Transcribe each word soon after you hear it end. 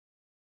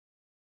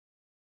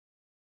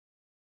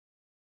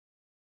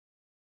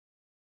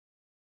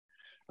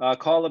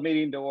Call the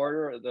meeting to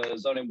order, the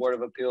Zoning Board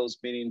of Appeals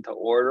meeting to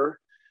order.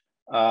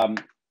 I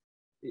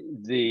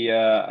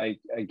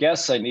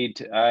guess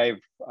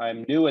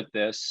I'm new at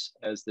this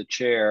as the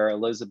chair.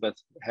 Elizabeth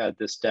had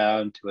this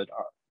down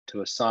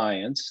to a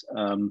science.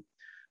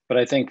 But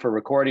I think for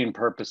recording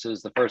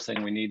purposes, the first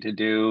thing we need to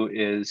do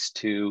is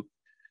to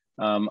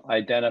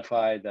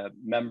identify the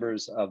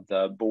members of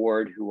the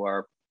board who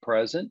are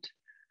present.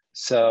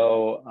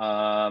 So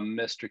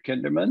Mr.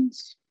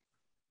 Kindermans.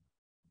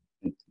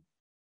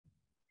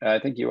 I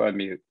think you on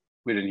mute.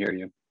 We didn't hear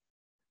you.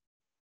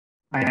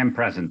 I am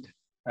present.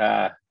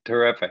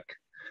 Terrific.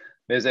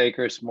 Ms.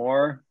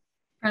 Akers-Moore.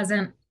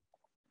 Present.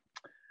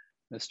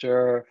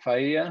 Mr.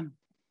 Faia.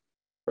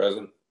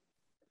 Present.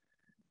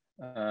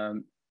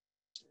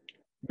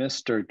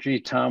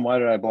 Mr. Tom, why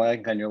did I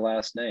blank on your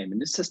last name?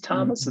 And this is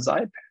Thomas's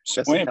iPad.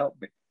 Swaim. Help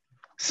me.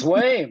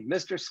 Swaim,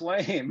 Mr.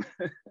 Swaim.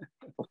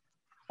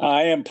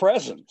 I am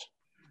present.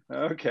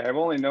 Okay, I've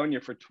only known you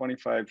for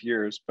 25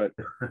 years, but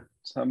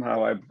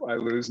somehow I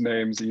lose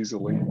names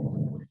easily.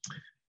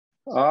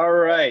 All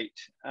right.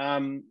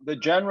 The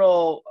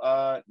general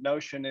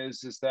notion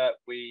is that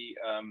we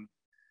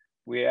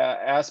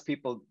ask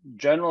people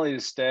generally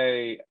to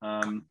stay,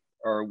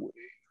 or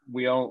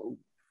we don't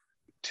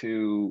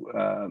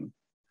to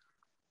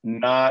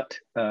not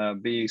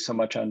be so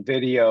much on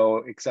video,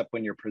 except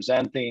when you're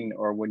presenting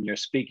or when you're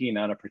speaking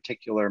on a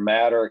particular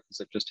matter,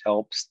 because it just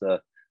helps the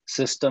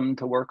system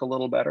to work a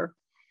little better.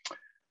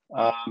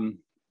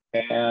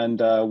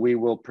 We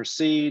will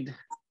proceed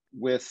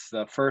with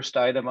the first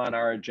item on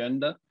our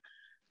agenda,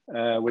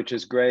 which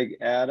is Greg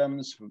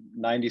Adams,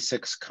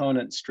 96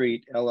 Conant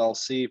Street,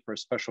 LLC, for a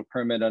special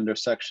permit under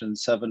section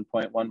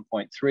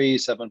 7.1.3,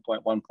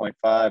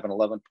 7.1.5, and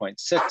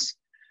 11.6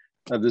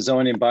 of the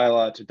zoning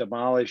bylaw to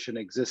demolish an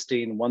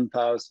existing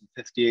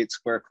 1,058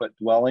 square foot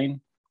dwelling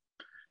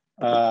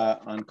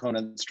on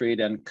Conant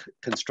Street and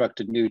construct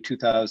a new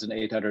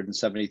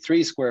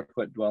 2,873 square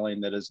foot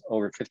dwelling that is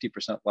over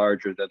 50%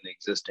 larger than the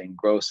existing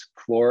gross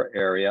floor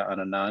area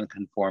on a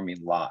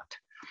non-conforming lot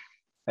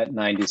at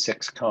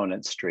 96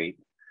 Conant Street.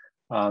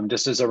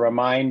 Just as a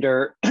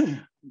reminder,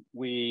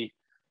 we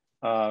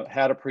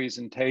had a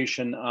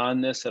presentation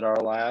on this at our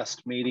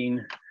last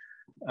meeting,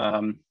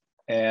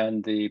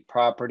 and the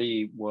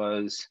property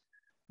was,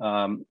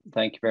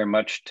 thank you very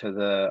much to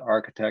the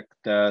architect,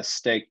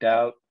 staked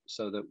out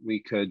so that we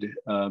could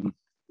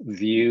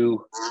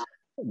view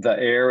the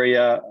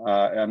area.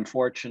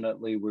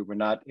 Unfortunately, we were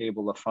not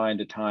able to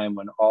find a time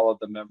when all of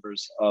the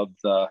members of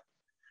the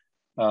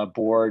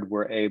board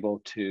were able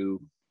to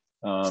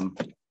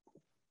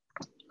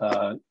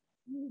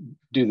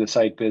do the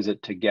site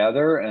visit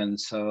together. And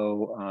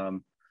so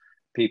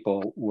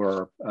people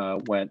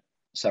went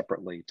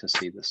separately to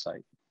see the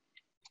site.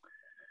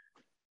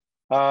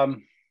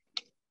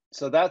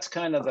 So that's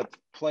kind of the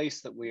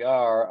place that we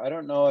are. I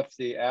don't know if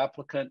the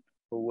applicant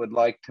would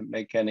like to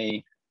make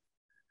any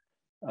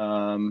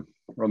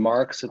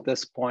remarks at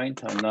this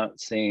point. I'm not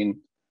seeing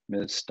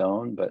Ms.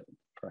 Stone, but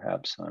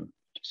perhaps I'm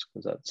just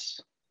because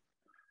that's.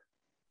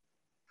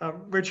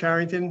 Rich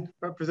Harrington,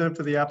 representative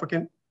for the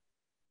applicant.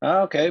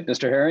 Okay,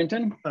 Mr.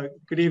 Harrington.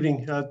 Good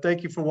evening.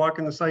 Thank you for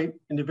walking the site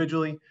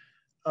individually.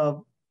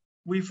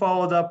 We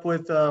followed up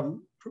with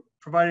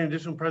providing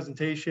additional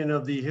presentation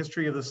of the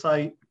history of the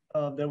site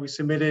that we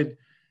submitted.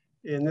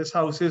 And this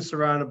house is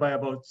surrounded by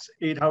about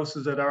 8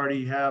 houses that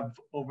already have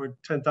over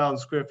 10,000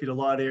 square feet of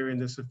lot area,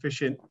 and they're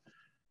sufficient.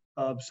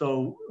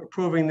 So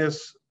approving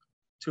this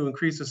to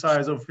increase the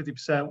size over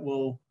 50%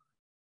 will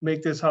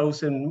make this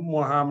house in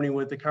more harmony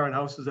with the current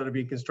houses that are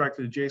being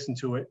constructed adjacent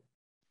to it.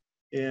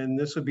 And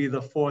this would be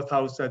the 4th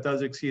house that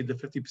does exceed the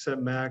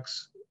 50%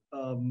 max.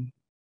 And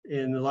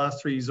the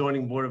last 3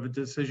 zoning board of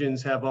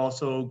decisions have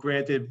also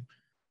granted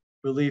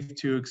relief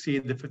to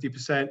exceed the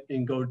 50%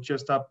 and go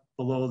just up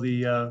below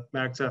the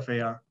max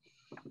FAR.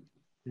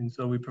 And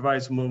so we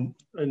provide an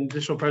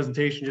additional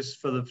presentation just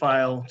for the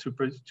file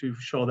to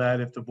show that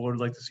if the board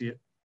would like to see it.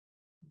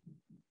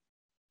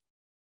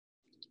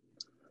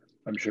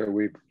 I'm sure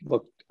we've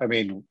looked, I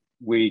mean,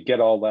 we get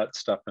all that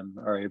stuff and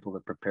are able to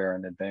prepare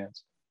in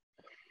advance.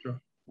 Sure.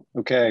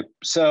 Okay,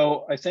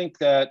 so I think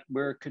that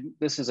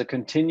this is a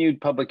continued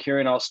public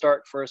hearing. I'll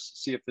start first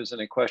to see if there's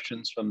any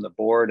questions from the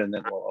board, and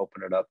then we'll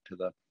open it up to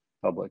the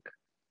public.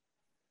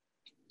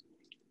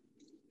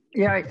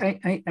 Yeah,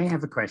 I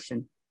have a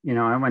question. You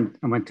know, I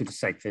went to the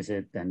site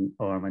visit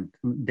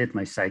did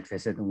my site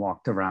visit and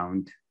walked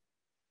around.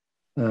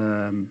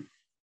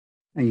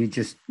 And you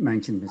just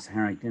mentioned, Ms.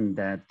 Harrington,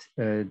 that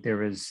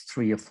there is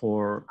 3 or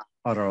 4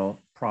 other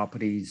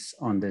properties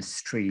on this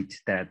street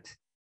that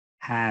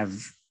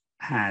have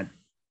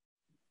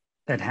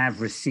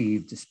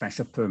received a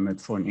special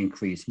permit for an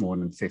increase more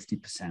than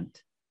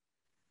 50%.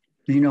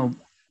 Do you know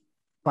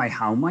by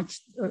how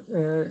much,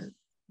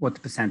 what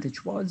the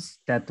percentage was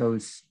that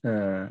those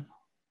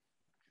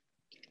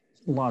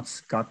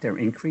lots got their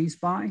increase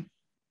by?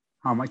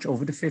 How much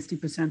over the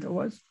 50% it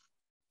was?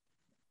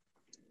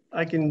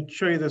 I can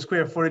show you the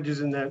square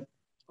footages in that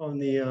on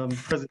the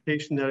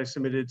presentation that I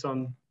submitted. It's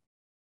on,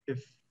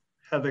 if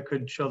Heather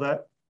could show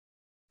that.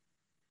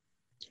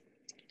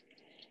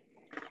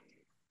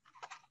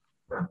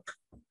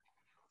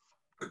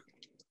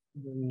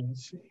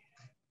 Let's see.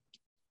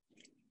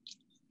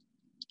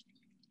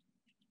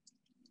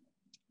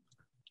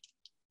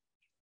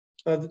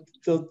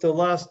 The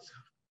last,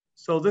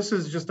 so this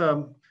is just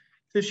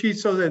this sheet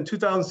shows that in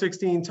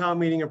 2016, town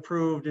meeting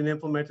approved and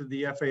implemented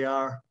the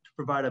FAR to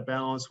provide a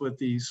balance with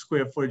the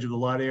square footage of the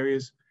lot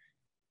areas.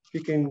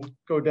 You can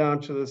go down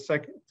to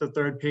the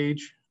third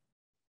page.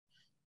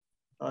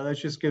 That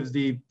just gives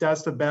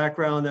that's the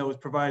background that was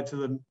provided to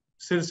the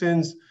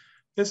citizens.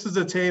 This is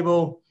a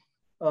table.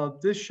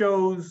 This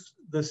shows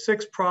the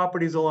 6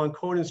 properties along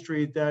Concord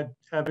Street that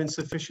have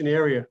insufficient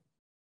area.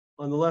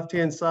 On the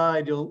left-hand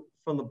side,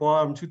 from the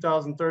bottom,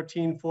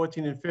 2013,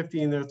 14, and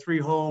 15, there are 3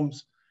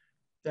 homes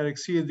that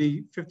exceeded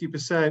the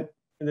 50%.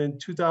 And then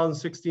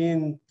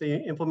 2016, they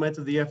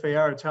implemented the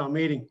FAR at town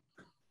meeting.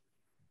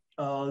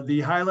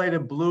 The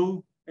highlighted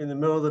blue in the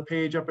middle of the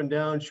page up and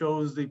down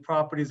shows the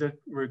properties that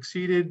were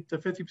exceeded the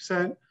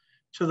 50%.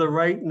 To the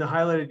right in the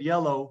highlighted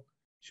yellow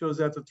shows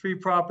that the 3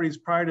 properties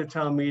prior to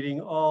town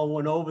meeting all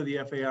went over the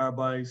FAR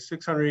by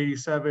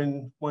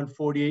 687,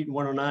 148, and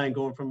 109,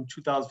 going from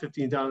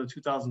 2015 down to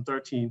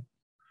 2013.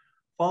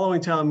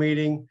 Following town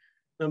meeting,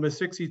 number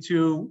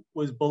 62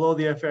 was below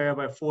the FAR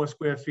by 4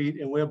 square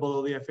feet, and we're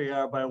below the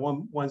FAR by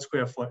one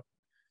square foot.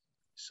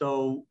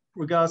 So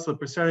regardless of the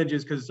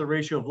percentages, because it's the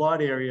ratio of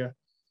lot area,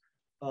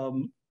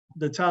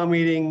 the town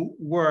meeting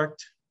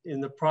worked in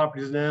the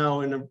properties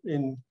now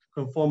in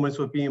conformance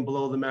with being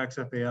below the max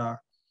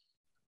FAR.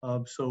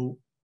 So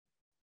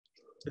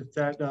if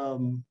that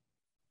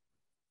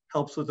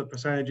helps with the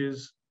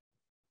percentages,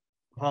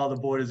 how the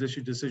board has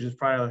issued decisions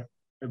prior,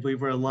 I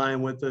believe we're in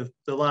line with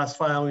the last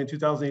filing in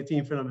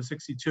 2018 for number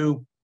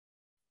 62,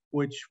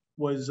 which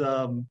was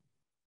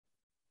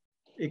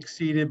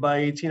exceeded by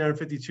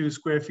 1,852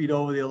 square feet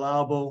over the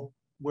allowable.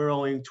 We're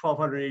only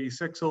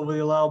 1,286 over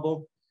the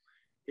allowable,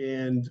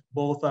 and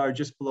both are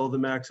just below the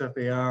max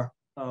FAR,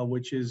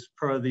 which is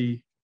per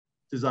the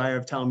desire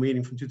of town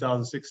meeting from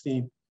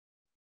 2016.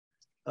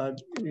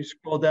 You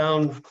scroll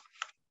down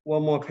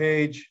one more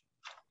page.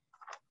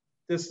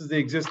 This is the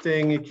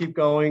existing, you keep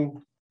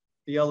going,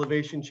 the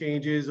elevation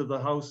changes of the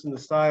house and the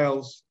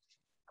styles.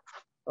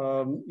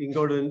 You can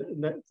go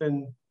to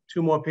then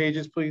 2 more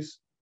pages, please.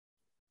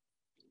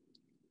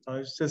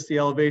 It's just the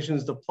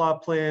elevations, the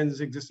plot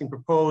plans, existing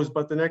proposed,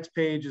 but the next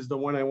page is the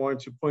one I wanted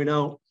to point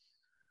out.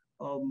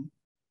 On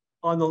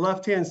the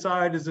left-hand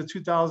side is the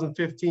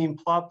 2015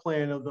 plot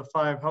plan of the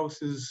 5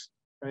 houses,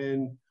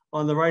 and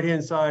on the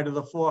right-hand side of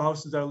the 4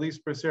 houses that Elise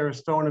Becerra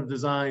Stone have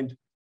designed.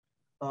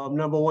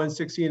 Number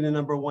 116 and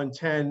number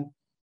 110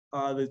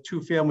 are the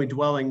 2-family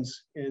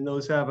dwellings, and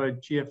those have a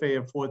GFA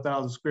of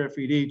 4,000 square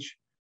feet each.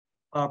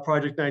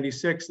 Project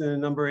 96 and then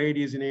number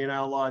 80 is an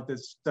A&R lot that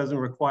doesn't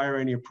require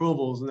any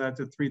approvals, and that's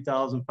at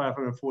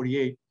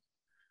 3,548.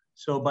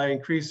 So by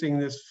increasing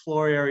this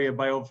floor area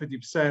by over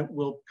 50%,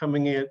 we're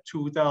coming in at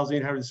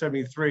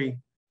 2,873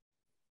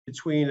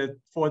 between a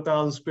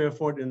 4,000 square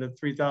foot and a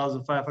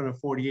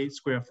 3,548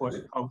 square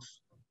foot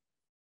house.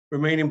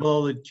 Remaining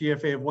below the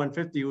GFA of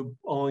 150 would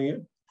only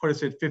put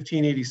us at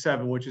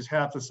 1,587, which is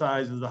half the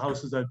size of the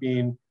houses that are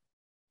being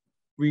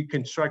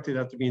reconstructed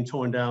after being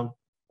torn down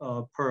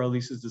per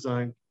Elise's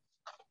design.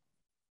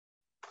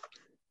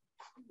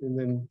 And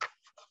then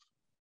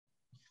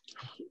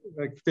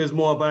there's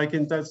more, but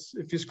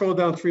if you scroll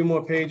down 3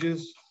 more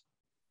pages.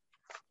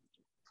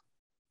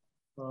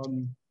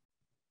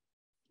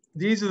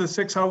 These are the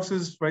 6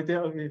 houses right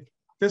there. Okay.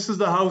 This is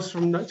the house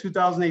from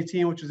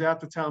 2018, which was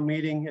after town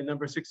meeting at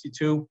number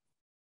 62.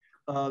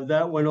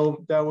 That went over,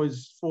 that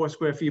was 4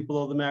 square feet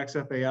below the max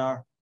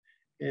FAR.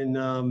 In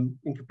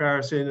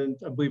comparison, and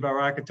I believe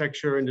our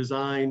architecture and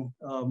design,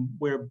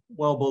 we're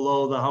well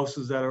below the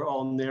houses that are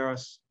all near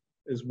us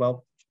as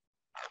well.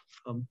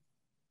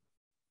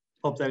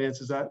 Hope that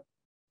answers that.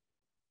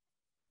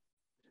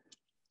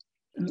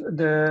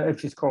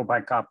 If you scroll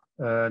back up,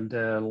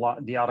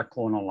 the other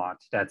corner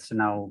lot, that's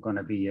now going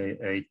to be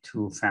a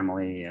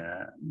 2-family,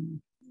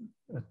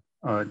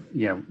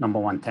 number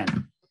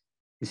 110.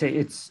 You say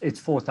it's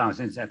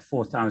 4,000. Is that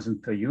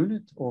 4,000 per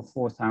unit or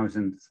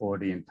 4,000 for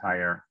the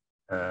entire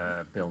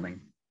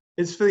building?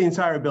 It's for the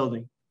entire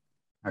building.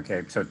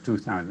 Okay, so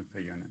 2,000 per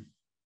unit.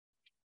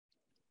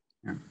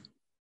 Yeah.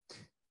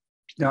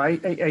 No,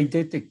 I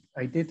did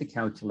the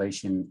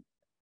calculation,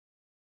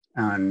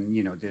 and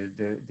you know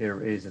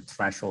there is a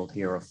threshold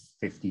here of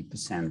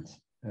 50%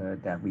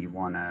 that we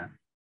want to.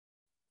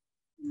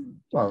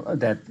 Well,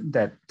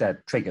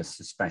 that triggers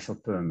a special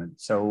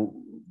permit. So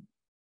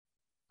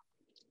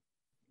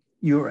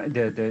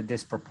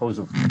this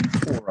proposal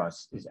for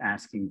us is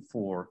asking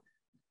for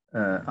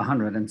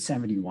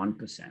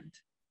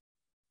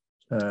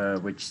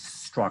 171%, which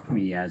struck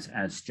me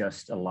as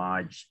just a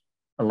large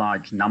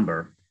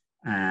number,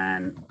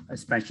 and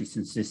especially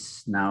since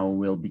this now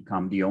will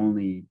become the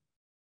only,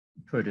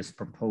 per this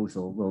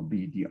proposal, will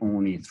be the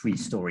only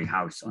 3-story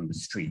house on the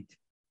street.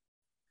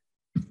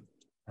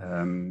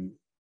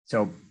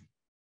 So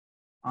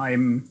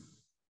I'm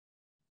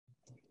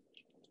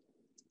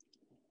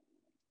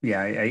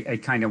yeah, I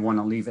kind of want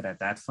to leave it at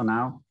that for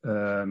now.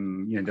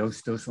 You know,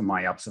 those were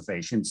my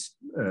observations,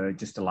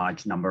 just a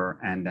large number,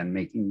 and then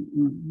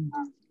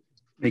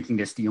making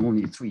this the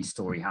only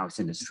 3-story house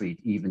in the street,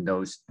 even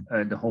those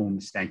the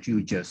homes that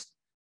you just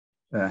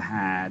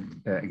had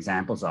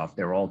examples of,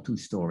 they're all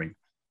 2-story.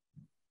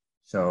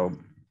 So,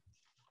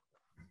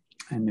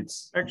 and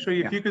it's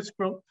actually, if you could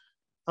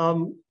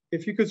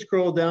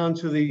scroll down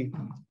to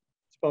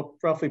it's about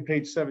roughly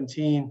page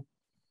 17,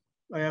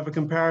 I have a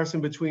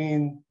comparison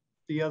between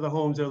the other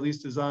homes that are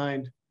least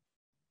designed.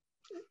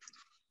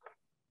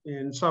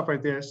 And stop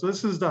right there. So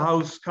this is the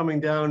house coming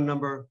down,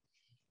 number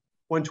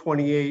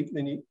 128,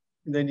 and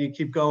then you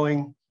keep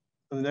going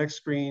on the next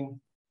screen.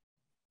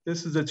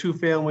 This is a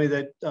 2-family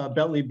that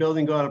Bentley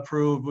Building got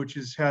approved, which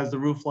has the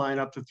roof line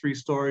up to 3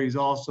 stories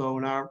also,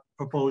 in our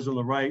proposal on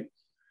the right.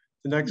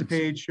 The next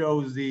page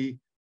shows the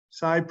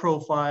side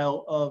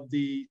profile of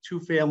the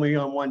 2-family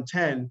on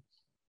 110,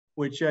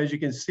 which, as you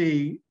can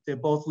see, they're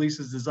both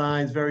Lisa's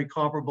designs, very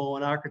comparable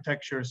in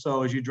architecture.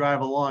 So as you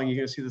drive along, you're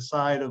gonna see the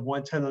side of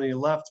 110 on the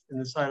left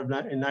and the side of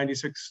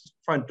 96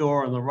 front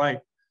door on the right.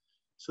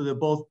 So they'll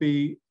both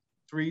be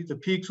the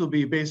peaks will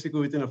be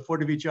basically within a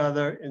foot of each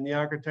other, and the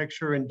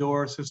architecture and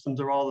door systems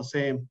are all the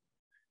same.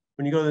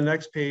 When you go to the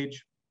next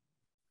page,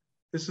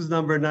 this is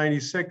number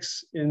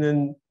 96, and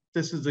then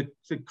this is the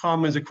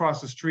commons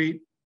across the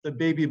street. The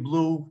baby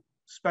blue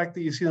speck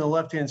that you see on the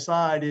left-hand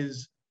side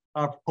is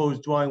our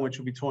proposed dwelling, which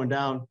will be torn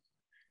down.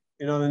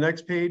 And on the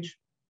next page,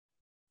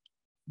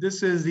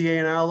 this is the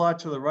A&R lot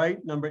to the right,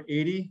 number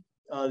 80.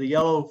 The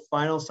yellow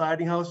final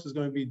siding house is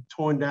going to be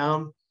torn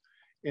down.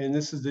 And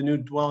this is the new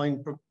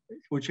dwelling,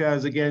 which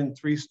has, again,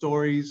 3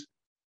 stories.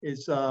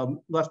 It's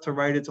left to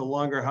right. It's a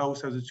longer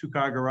house, has a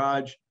 2-car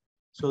garage.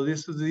 So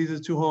these are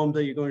 2 homes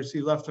that you're going to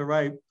see left to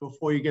right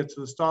before you get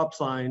to the stop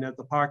sign at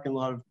the parking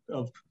lot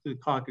of the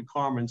Concord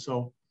Common.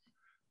 So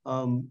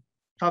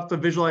tough to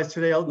visualize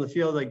today out in the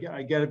field.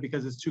 I get it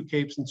because it's 2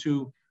 capes and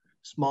 2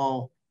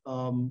 small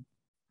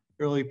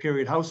early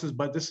period houses,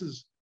 but this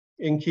is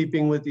in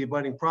keeping with the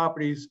abutting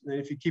properties. And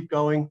if you keep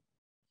going,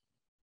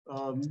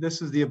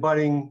 this is the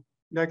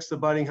next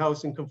abutting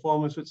house in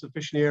conformance with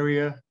sufficient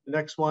area. The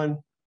next one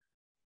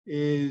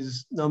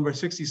is number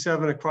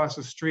 67 across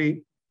the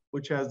street,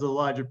 which has the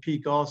larger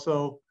peak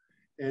also.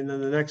 And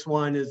then the next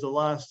one is the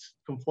last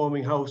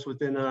conforming house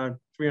within our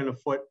 300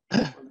 foot.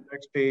 The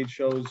next page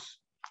shows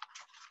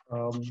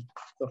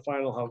the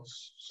final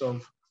house.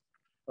 So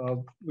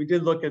we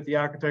did look at the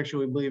architecture.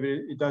 We believe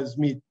it does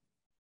meet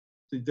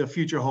the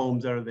future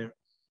homes that are there.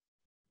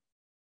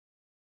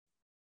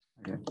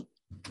 Okay.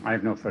 I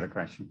have no further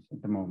questions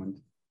at the moment.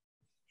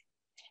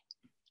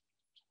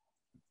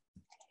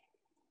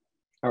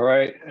 All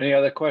right, any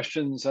other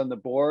questions on the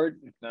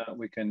board? If not,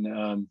 we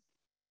can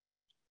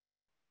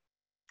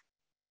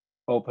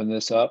open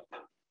this up.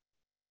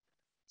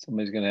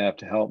 Somebody's gonna have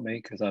to help me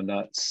because I'm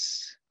not,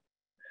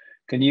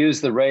 can you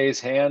use the raise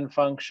hand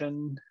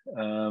function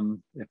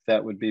if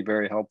that would be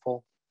very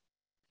helpful.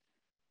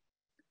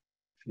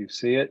 If you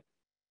see it,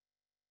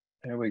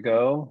 there we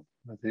go.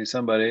 I see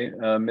somebody,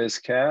 Ms.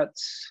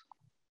 Katz.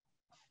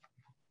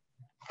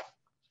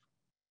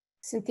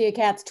 Cynthia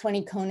Katz,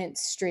 20 Conant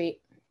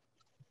Street.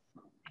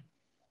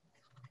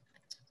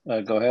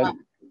 Go ahead.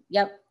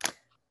 Yep.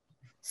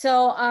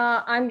 So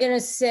I'm going to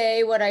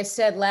say what I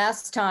said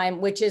last time,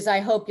 which is I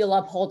hope you'll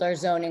uphold our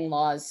zoning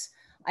laws.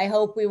 I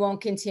hope we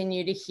won't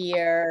continue to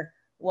hear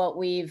what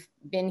we've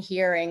been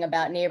hearing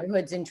about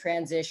neighborhoods in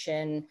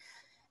transition.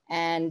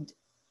 And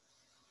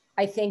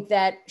I think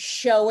that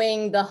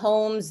showing the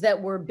homes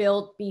that were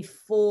built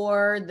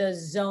before the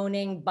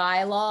zoning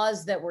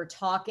bylaws that we're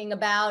talking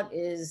about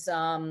is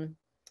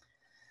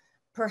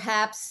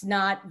perhaps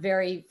not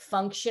very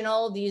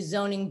functional. These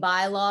zoning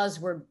bylaws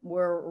were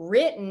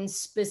written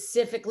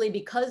specifically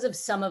because of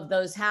some of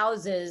those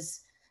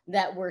houses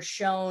that were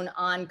shown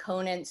on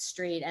Conant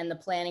Street, and the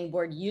planning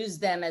board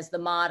used them as the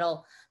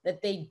model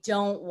that they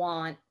don't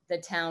want the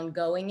town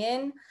going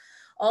in.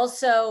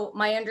 Also,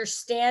 my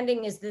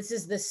understanding is this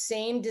is the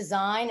same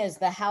design as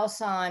the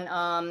house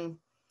on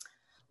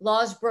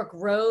Lawsbrook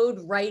Road,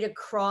 right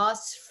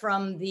across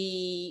from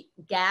the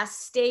gas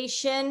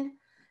station.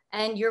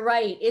 And you're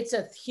right, it's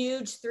a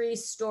huge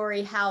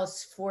 3-story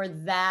house for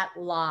that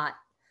lot,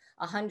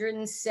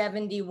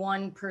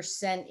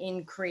 171%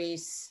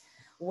 increase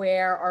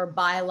where our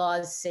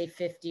bylaws say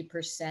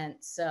 50%.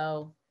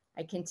 So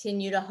I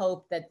continue to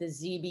hope that the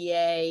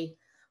ZBA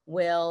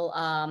will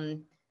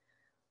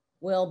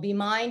be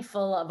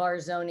mindful of our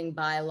zoning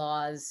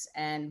bylaws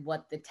and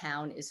what the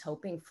town is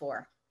hoping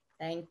for.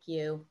 Thank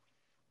you.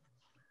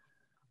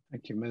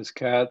 Thank you, Ms.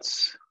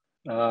 Katz.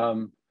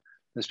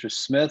 Mr.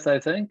 Smith, I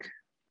think.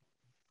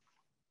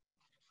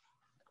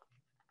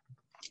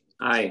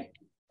 Hi,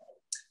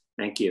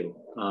 thank you.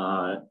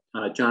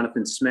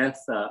 Jonathan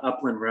Smith,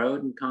 Upland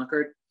Road in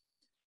Concord.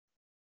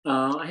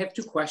 I have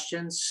 2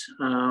 questions.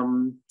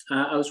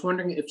 I was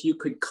wondering if you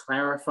could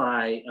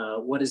clarify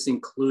what is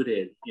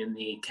included in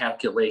the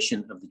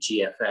calculation of the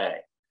GFA.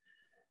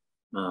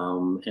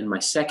 And my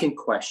second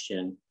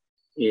question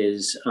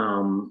is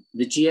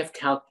the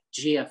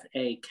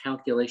GFA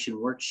calculation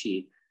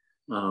worksheet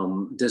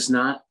does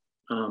not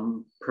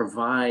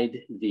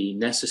provide the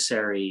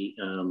necessary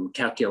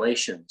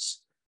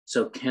calculations.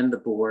 So can the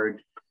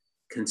board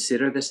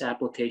consider this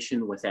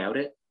application without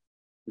it?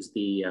 Because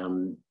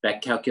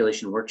that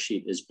calculation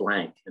worksheet is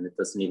blank and it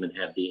doesn't even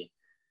have the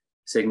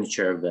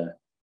signature of the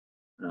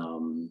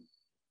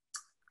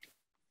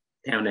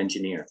town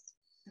engineer.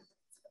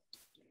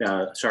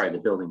 Sorry, the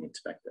building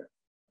inspector.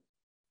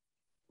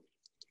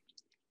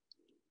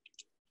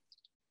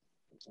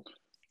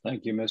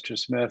 Thank you, Mr.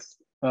 Smith.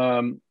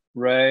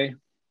 Ray,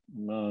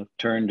 I'm gonna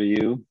turn to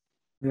you.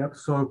 Yep,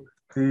 so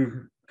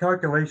the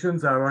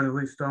calculations are on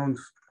Lee Stone's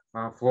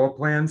floor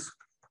plans.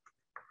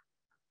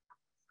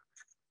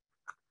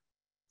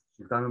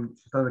 She's done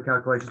the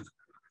calculations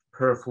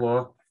per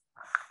floor.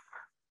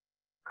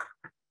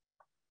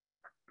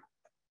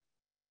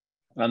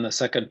 On the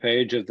second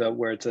page of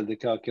where it said the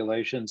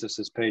calculations, this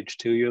is page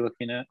 2 you're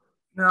looking at?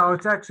 No,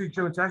 it's actually,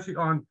 Jim, it's actually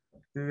on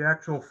the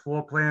actual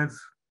floor plans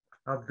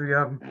of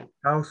the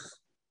house.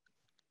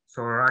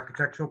 So our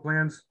architectural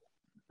plans.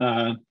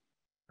 A1,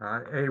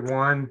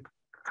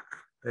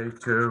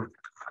 A2,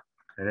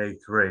 and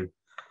A3.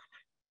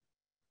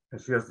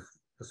 And she has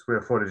the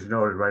square footage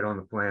noted right on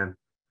the plan.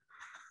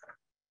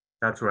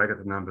 That's where I got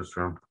the numbers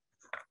from.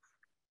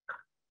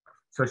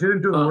 So she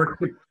didn't do the work,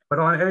 but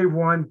on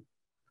A1,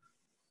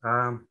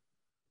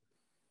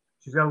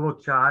 she's got a little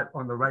chart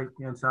on the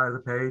right-hand side of the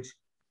page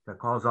that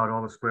calls out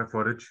all the square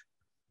footage.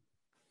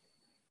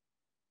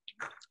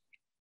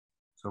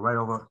 So right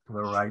over to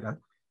the right,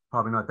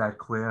 probably not that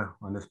clear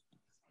on this.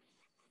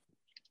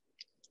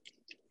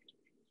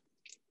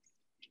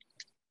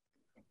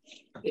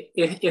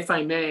 If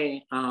I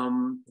may,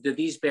 do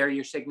these bear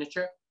your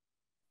signature?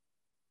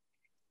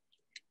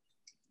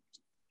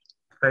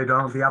 They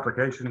don't, the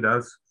application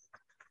does.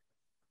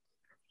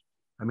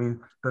 I mean,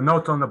 the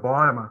notes on the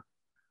bottom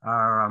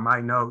are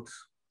my notes,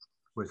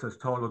 which says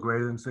total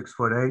greater than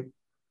 6'8".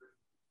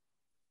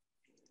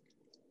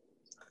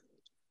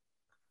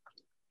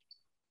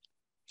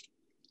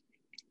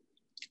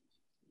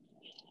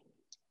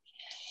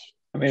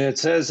 I mean, it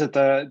says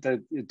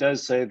that it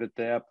does say that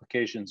the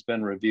application's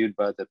been reviewed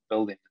by the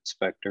building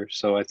inspector.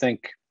 So I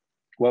think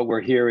what we're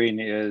hearing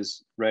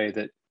is, Ray,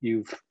 that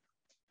you're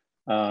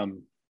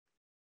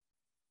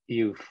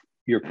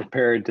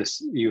prepared to,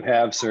 you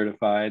have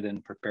certified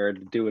and prepared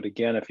to do it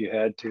again if you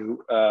had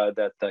to,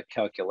 that the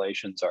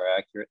calculations are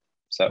accurate.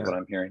 Is that what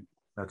I'm hearing?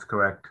 That's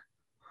correct.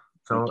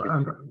 So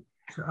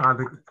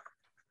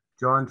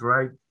John's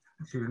right.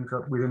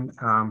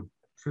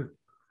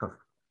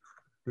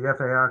 The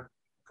FAR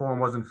form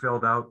wasn't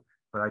filled out,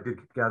 but I did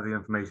gather the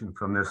information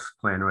from this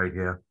plan right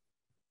here.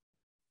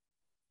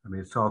 I mean,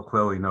 it's all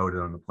clearly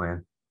noted on the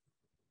plan.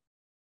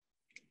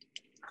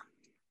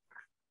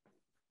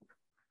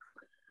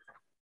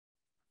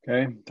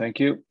 Okay, thank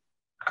you.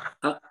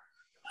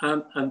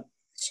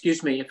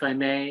 Excuse me, if I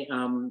may,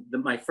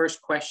 my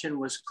first question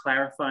was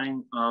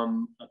clarifying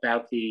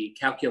about the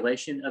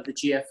calculation of the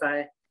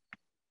GFA.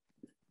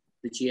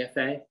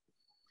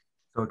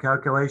 So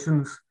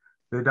calculations,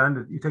 they're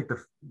done. You take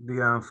the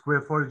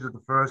square footage of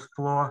the first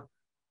floor,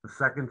 the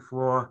second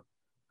floor,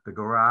 the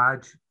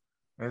garage,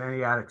 and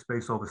any attic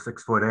space over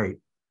 6'8".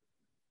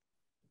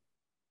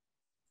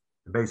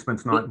 The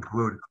basement's not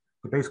included.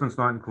 The basement's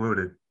not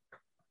included.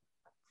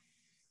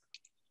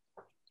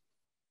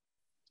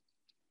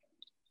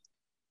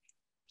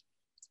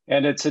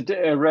 And it's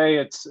Ray,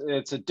 it's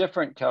a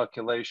different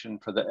calculation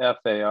for the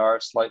FAR,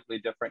 slightly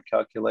different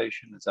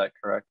calculation. Is that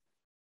correct?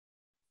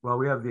 Well,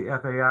 we have the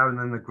FAR and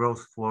then the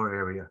gross floor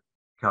area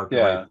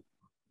calculation. Yeah.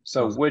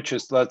 So which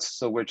is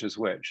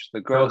which?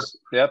 The gross.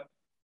 Yep.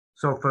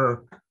 So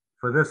for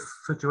this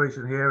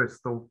situation here, it's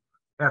the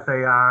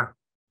FAR,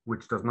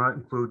 which does not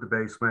include the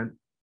basement.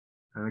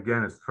 And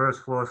again, it's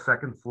first floor,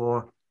 second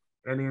floor,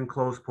 any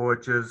enclosed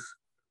porches,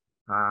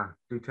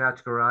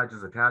 detached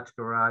garages, attached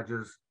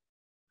garages,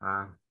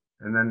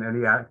 and then any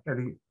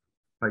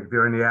like if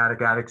you're in the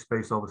attic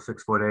space over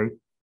 6'8".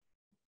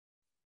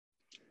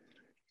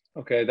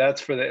 Okay, that's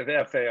for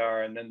the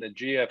FAR, and then the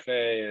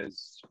GFA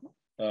is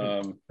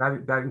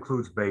that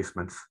includes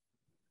basements.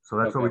 So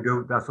that's what we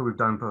do. That's what we've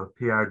done for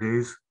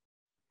PRDs.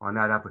 On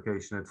that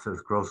application, it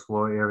says gross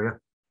floor area,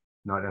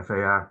 not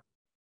FAR.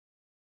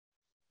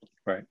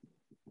 Right.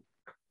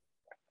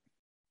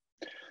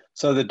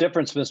 So the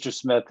difference, Mr.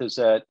 Smith, is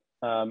that,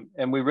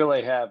 and we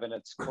really have, and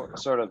it's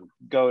sort of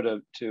go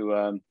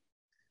to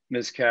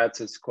Ms.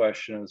 Katz's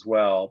question as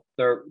well.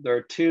 There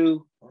are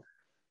two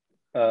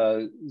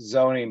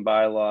zoning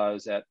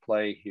bylaws at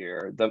play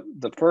here.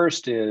 The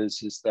first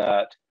is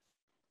that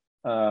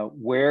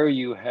where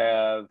you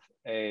have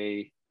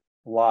a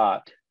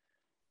lot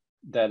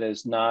that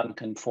is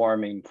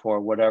non-conforming for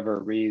whatever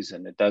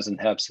reason, it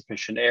doesn't have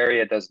sufficient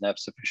area, it doesn't have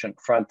sufficient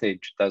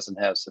frontage, it doesn't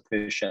have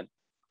sufficient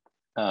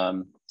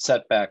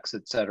setbacks,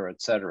 et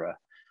cetera,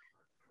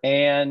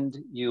 and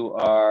you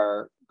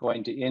are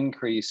going to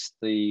increase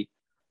the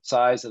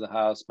size of the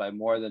house by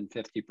more than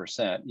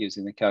 50%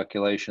 using the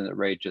calculation that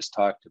Ray just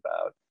talked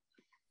about.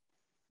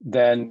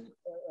 then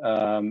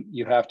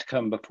you have to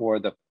come before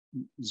the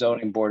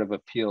Zoning Board of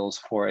Appeals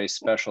for a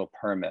special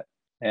permit.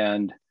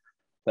 And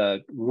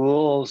the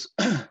rules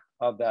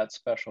of that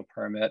special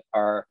permit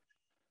are,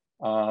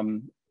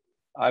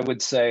 I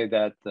would say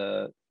that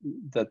the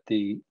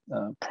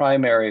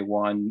primary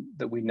one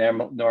that we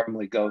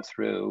normally go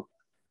through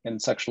in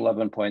section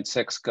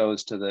 11.6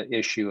 goes to the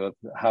issue of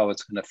how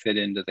it's going to fit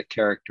into the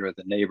character of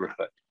the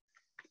neighborhood.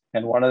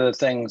 And one of the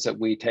things that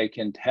we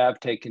have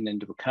taken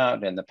into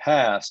account in the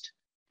past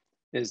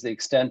is the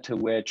extent to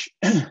which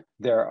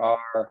there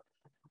are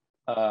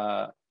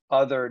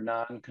other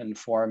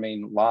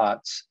non-conforming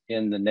lots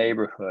in the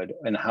neighborhood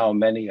and how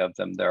many of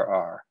them there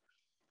are.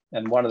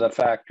 And one of the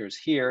factors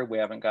here, we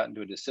haven't gotten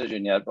to a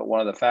decision yet, but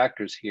one of the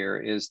factors here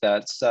is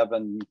that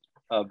 7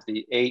 of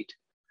the 8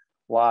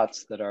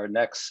 lots that are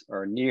next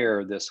or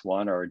near this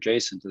one or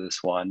adjacent to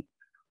this one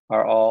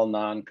are all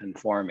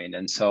non-conforming.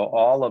 And so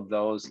all of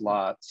those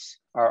lots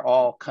are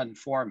all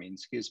conforming,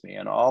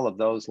 and all of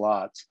those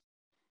lots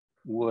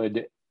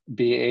would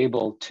be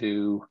able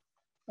to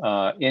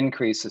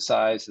increase the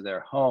size of their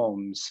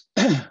homes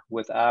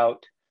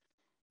without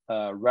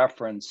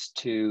reference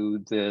to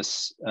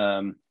this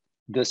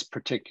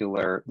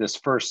this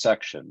first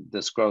section,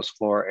 this gross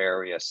floor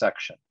area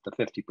section, the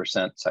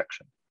 50%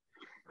 section.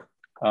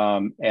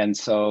 And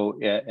so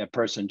a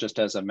person just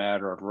as a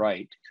matter of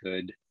right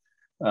could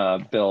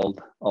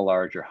build a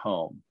larger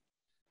home.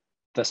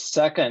 The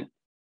second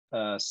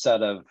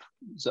set of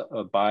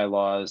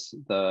bylaws,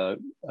 the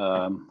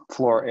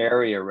floor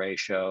area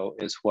ratio,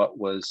 is what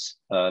was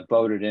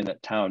voted in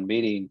at town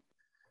meeting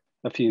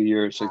a few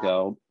years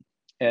ago.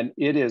 And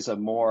it is a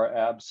more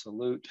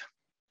absolute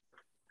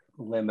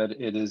limit.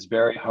 It is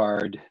very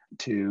hard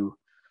to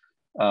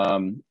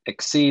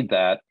exceed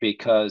that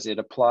because it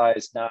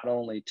applies not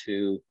only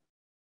to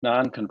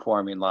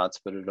non-conforming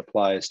lots, but it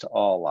applies to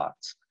all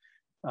lots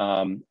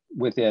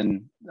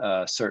within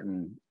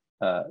certain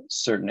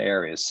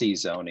areas, C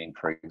zoning,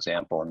 for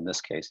example, in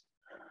this case.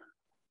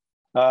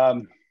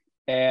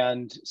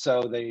 And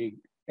so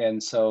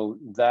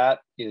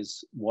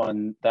that's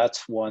one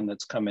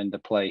that's come into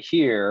play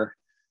here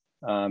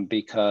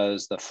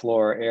because the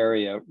floor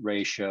area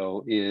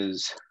ratio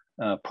is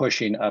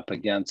pushing up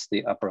against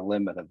the upper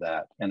limit of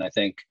that. And I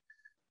think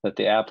that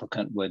the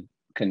applicant would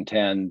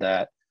contend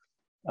that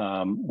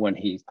when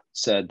he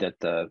said that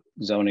the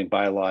zoning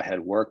bylaw had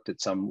worked at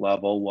some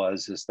level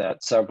is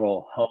that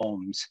several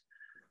homes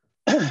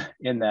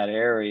in that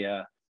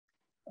area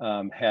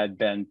had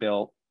been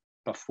built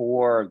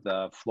before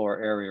the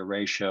floor area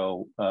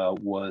ratio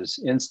was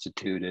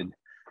instituted,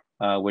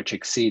 which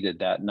exceeded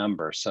that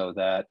number. So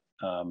that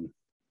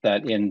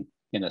that in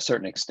a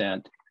certain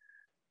extent,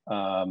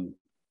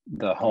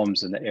 the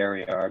homes in the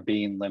area are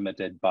being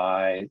limited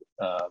by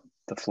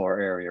the floor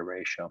area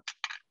ratio.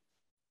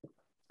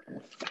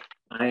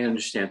 I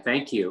understand.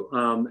 Thank you.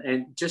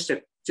 And just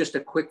a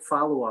quick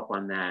follow up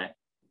on that.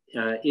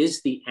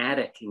 Is the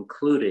attic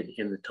included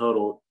in the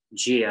total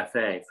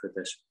GFA for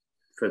this?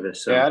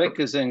 The attic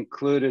is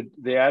included.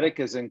 The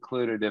attic is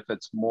included if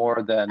it's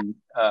more than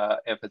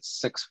if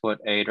it's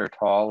 6'8" or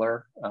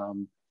taller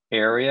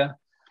area.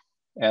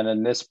 And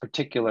in this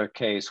particular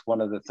case,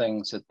 one of the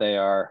things that they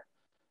are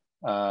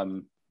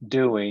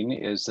doing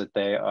is that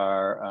they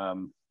are,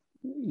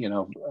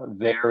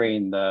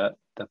 varying the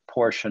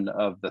portion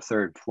of the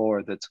third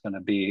floor that's going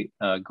to be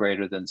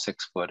greater than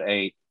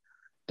 6'8",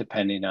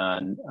 depending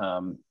on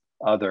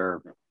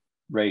other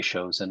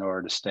ratios in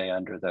order to stay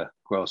under the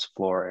gross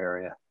floor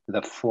area,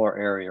 the floor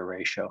area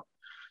ratio.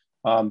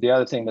 The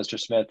other thing, Mr.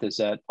 Smith, is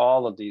that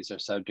all of these are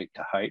subject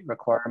to height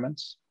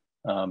requirements.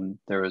 And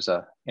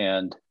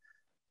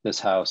this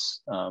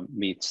house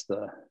meets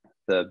the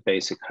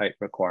basic height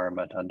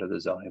requirement under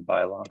the zoning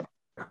bylaw.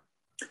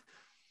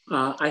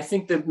 I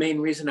think the main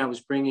reason I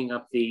was bringing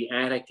up the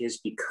attic is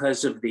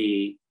because of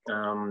the,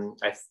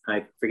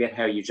 I forget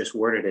how you just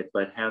worded it,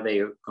 but how they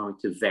are going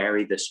to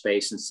vary the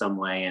space in some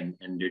way.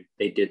 And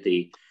they did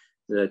the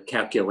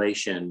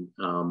calculation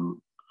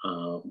on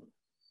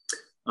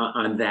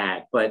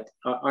that. But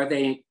are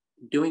they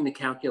doing the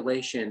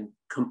calculation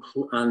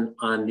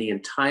on the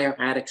entire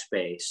attic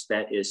space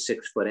that is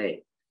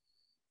 6'8"?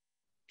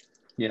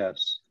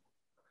 Yes.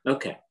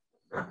 Okay.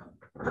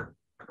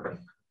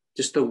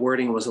 Just the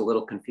wording was a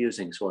little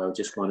confusing, so I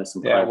just wanted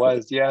some. Yeah, it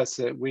was. Yes,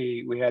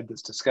 we had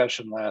this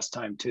discussion last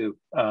time too.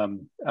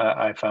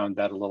 I found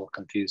that a little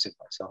confusing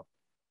myself.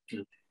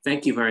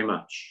 Thank you very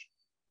much.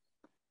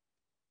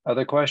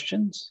 Other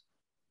questions?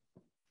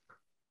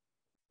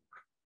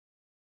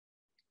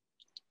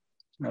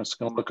 I'm just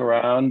going to look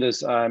around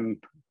as I'm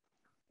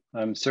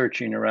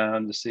searching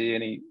around to see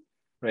any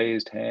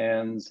raised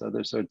hands,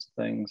 other sorts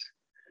of things.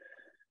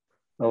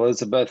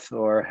 Elizabeth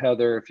or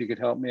Heather, if you could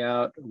help me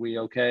out, are we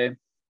okay?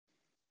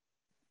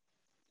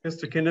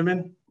 Mr.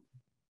 Kinderman,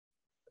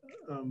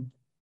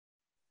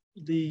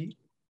 the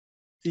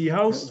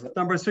house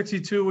number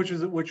 62, which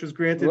was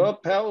granted.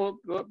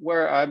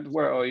 Where?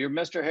 Oh, you're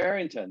Mr.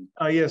 Harrington.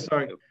 Yes,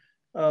 sorry.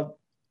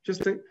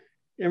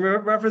 In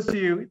reference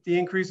to the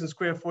increase in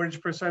square footage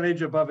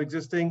percentage above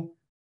existing,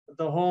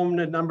 the home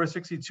at number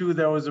 62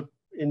 that was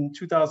in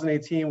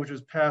 2018, which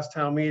was past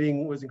town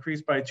meeting, was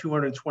increased by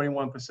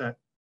 221%.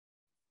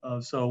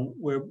 So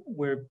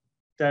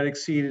that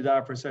exceeded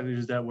our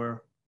percentages that we're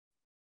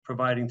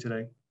providing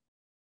today.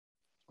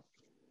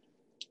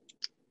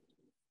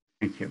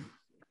 Thank you.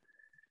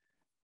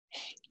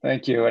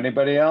 Thank you.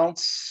 Anybody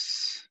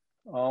else?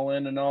 All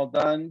in and all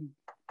done?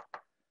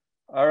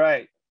 All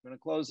right, I'm going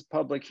to close the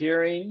public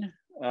hearing.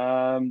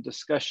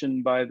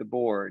 Discussion by the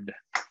board.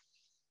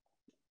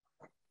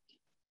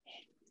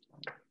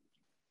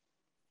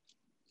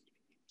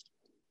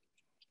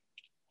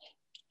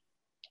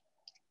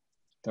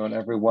 Don't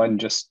everyone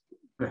just,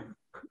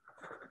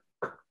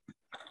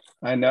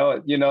 I know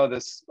it, you know,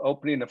 this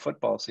opening of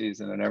football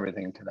season and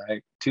everything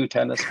tonight, 2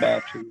 tennis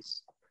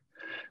matches.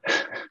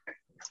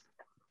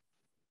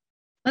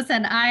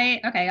 Listen,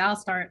 okay, I'll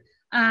start.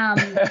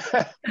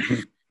 I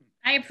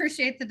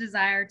appreciate the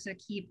desire to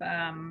keep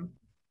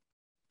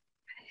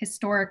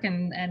historic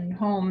and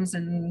homes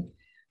and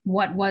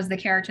what was the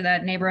character of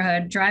that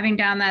neighborhood. Driving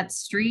down that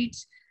street,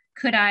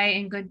 could I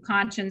in good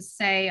conscience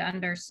say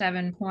under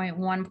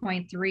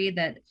 7.1.3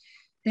 that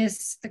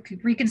the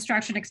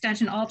reconstruction,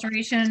 extension,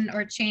 alteration,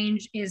 or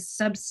change is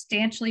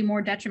substantially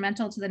more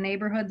detrimental to the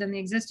neighborhood than the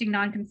existing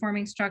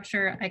non-conforming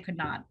structure? I could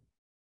not.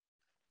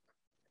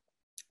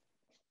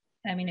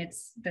 I mean,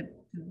 it's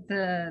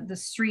the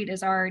street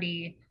is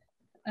already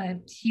a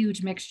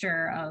huge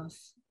mixture of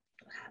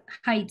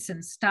heights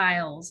and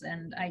styles,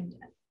 and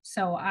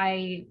so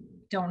I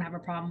don't have a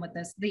problem with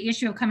this. The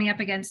issue of coming up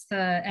against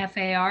the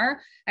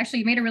FAR, actually,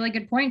 you made a really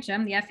good point,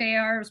 Jim. The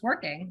FAR is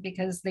working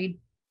because they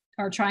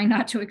are trying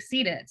not to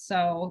exceed it.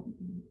 So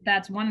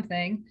that's one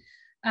thing.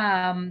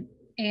 And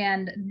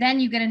then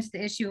you get into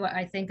the issue,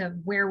 I think, of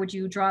where would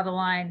you draw the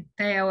line?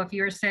 Theo, if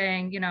you're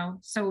saying, you know,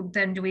 so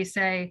then do we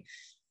say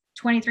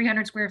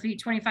 2,300 square feet,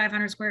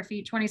 2,500 square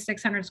feet,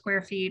 2,600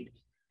 square feet?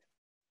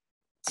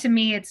 To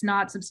me, it's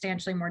not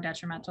substantially more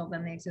detrimental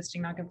than the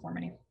existing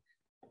nonconformity.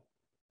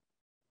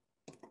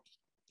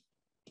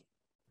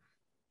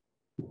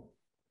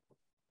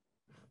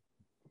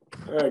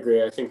 I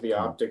agree. I think the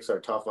optics are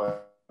tough on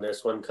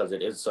this one because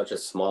it is such a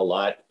small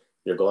lot.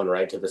 You're going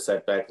right to the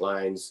setback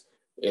lines.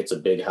 It's a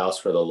big house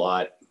for the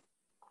lot.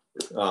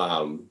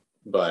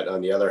 But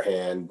on the other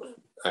hand,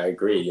 I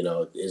agree, you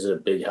know, is it a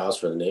big house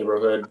for the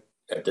neighborhood?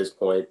 At this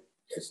point,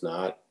 it's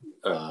not.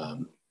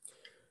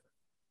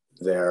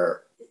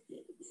 There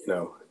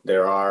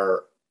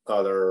are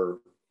other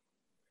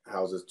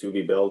houses to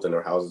be built, and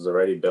there are houses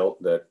already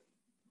built that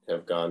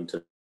have gone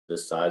to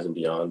this size and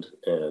beyond.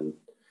 And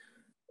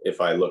if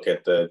I look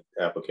at the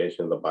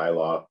application of the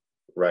bylaw,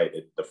 right,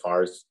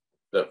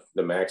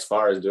 the max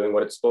FAR is doing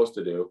what it's supposed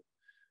to do.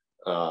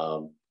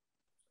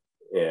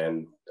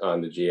 And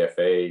on the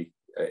GFA,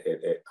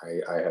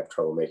 I have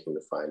trouble making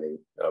the finding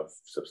of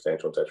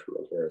substantial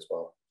detriment here as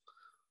well.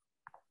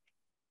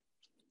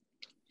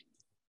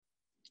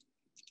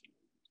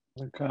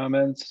 Other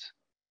comments?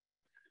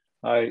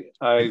 Yeah,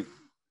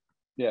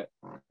 go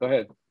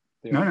ahead.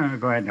 No,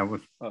 go ahead.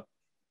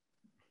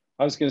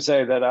 I was going to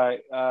say that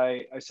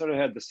I sort of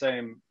had the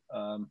same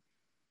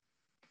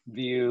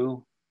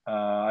view.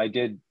 I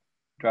did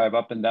drive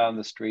up and down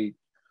the street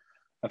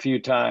a few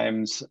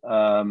times,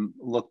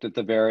 looked at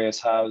the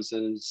various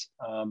houses.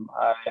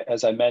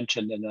 As I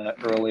mentioned in an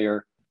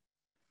earlier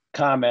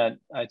comment,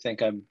 I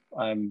think I'm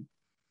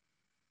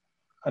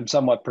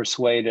somewhat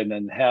persuaded,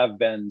 and have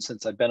been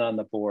since I've been on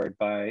the board,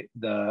 by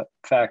the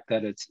fact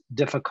that it's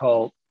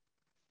difficult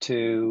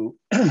to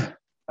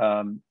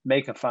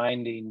make a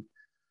finding.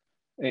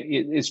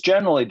 It's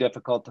generally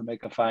difficult to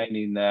make a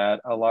finding that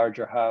a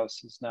larger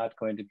house is not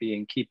going to be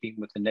in keeping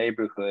with the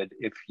neighborhood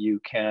if you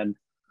can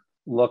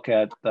look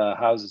at the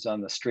houses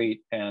on the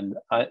street and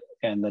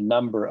the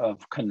number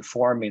of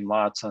conforming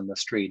lots on the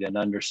street and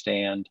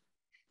understand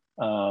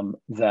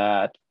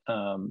that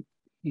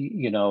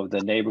you know, the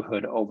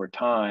neighborhood over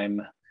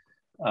time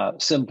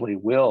simply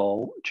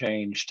will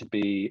change to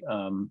be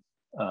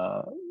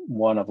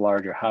one of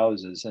larger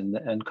houses.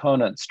 And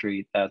Conant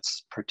Street,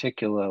 that's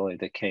particularly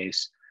the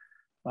case,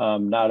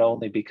 not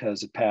only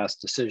because of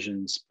past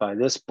decisions by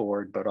this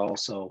board, but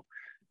also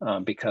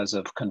because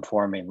of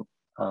conforming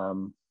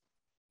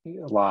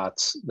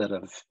lots that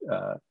have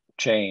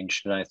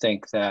changed. And I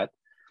think that,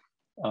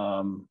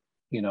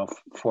 you know,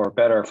 for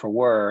better or for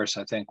worse,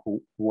 I think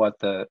what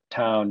the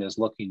town is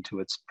looking to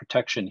its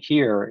protection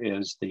here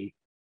is the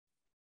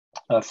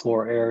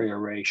floor area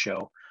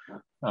ratio,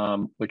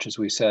 which, as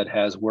we said,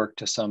 has worked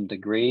to some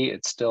degree.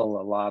 It's still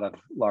a lot of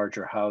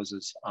larger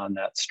houses on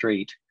that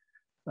street,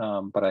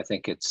 but I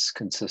think it's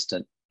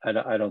consistent.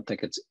 I don't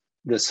think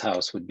this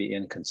house would be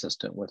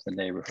inconsistent with the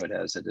neighborhood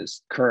as it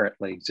is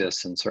currently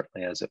exists, and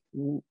certainly as it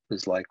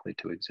is likely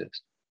to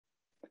exist.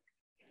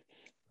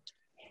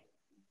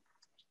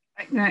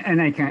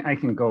 And I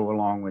can go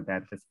along with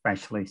that,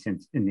 especially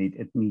since indeed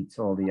it meets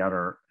all the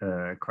other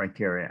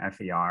criteria.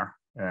 FAR,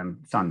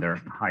 it's under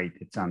height,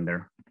 it's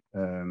under.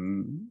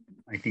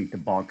 I think the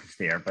bulk is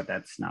there, but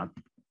that's not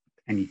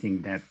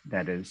anything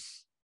that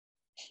is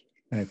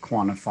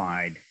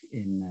quantified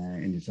in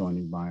the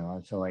zoning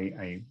bylaw. So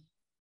I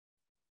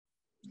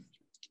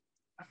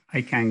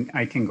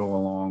can go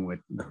along with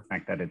the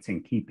fact that it's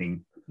in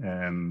keeping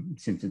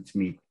since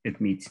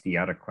it meets the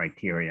other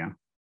criteria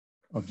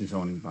of the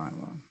zoning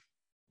bylaw.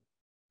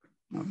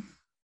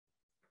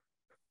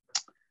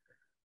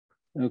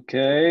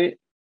 Okay,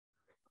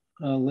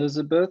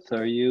 Elizabeth,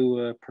 are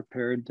you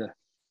prepared to?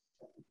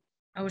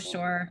 Oh,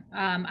 sure.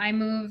 I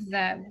move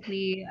that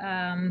we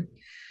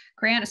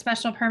grant a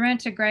special permit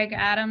to Greg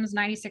Adams,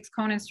 96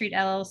 Conant Street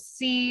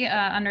LLC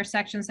under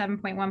section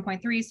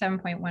 7.1.3,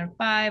 7.15,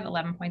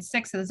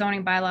 11.6 of the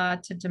zoning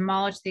bylaw to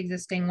demolish the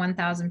existing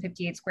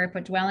 1,058 square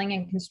foot dwelling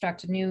and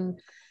construct a new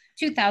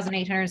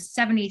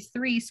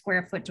 2,873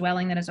 square foot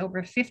dwelling that is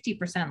over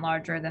 50%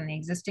 larger than the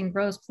existing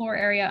gross floor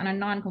area on a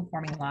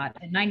non-conforming lot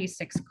at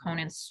 96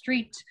 Conant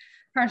Street,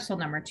 parcel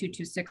number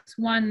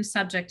 2261,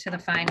 subject to the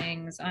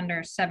findings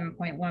under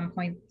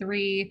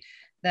 7.1.3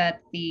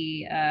 that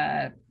the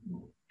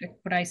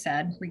what I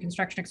said,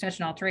 reconstruction,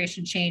 extension,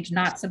 alteration, change,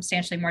 not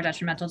substantially more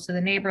detrimental to the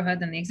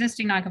neighborhood than the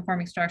existing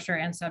non-conforming structure,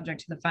 and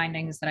subject to the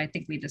findings that I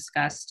think we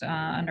discussed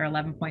under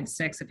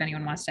 11.6. If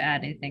anyone wants to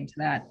add anything to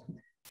that,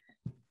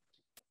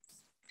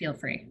 feel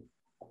free.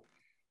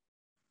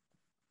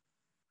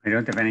 I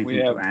don't have anything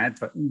to add,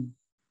 but go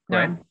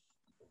ahead.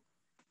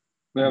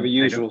 We have a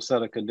usual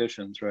set of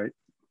conditions, right?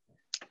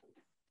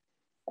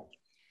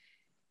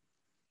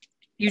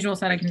 Usual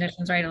set of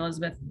conditions, right,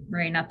 Elizabeth?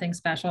 Ray, nothing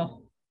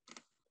special.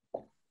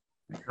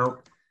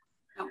 Nope.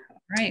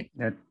 Right.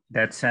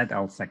 That said,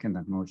 I'll second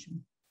that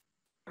motion.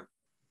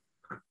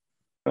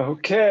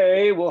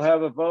 Okay, we'll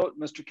have a vote.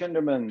 Mr.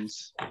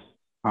 Kindermans.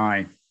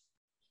 Aye.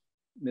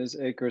 Ms.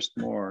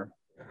 Akers-Moore.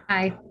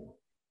 Aye.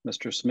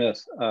 Mr.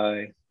 Smith,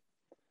 aye.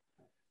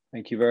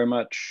 Thank you very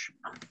much.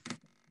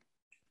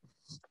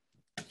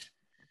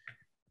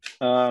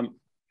 The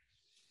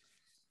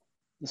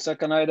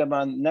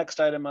next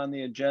item on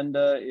the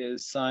agenda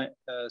is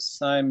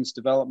Symes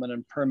Development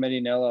and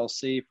Permitting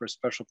LLC for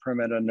special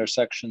permit under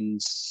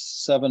sections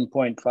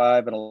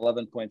 7.5 and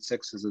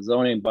 11.6 is a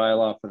zoning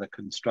bylaw for the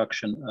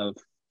construction of,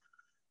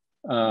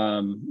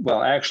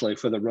 well, actually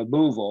for the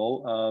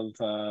removal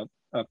of,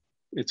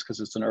 it's because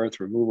it's an earth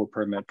removal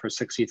permit for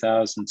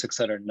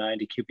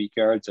 60,690 cubic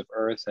yards of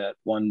earth at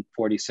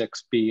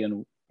 146B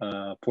and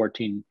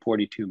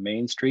 1442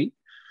 Main Street,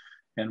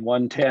 and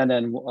 110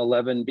 and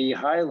 11B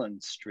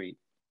Highland Street.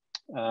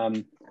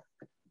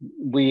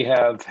 We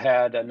have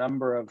had a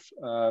number of,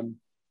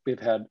 we've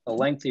had a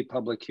lengthy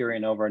public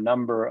hearing over a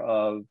number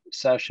of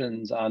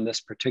sessions on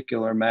this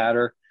particular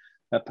matter.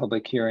 That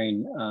public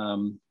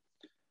hearing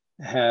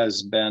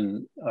has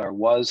been, or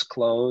was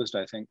closed,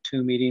 I think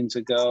 2 meetings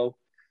ago.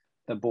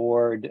 The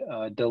board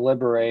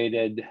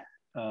deliberated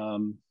at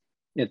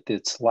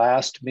its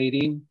last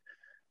meeting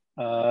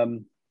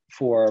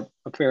for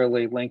a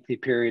fairly lengthy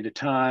period of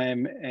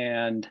time,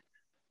 and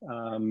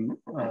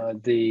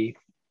the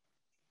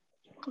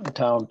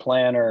town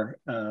planner,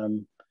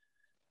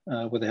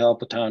 with the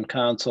help of town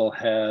council,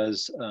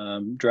 has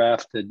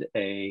drafted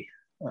a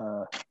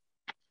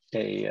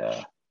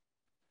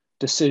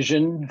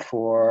decision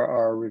for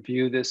our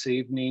review this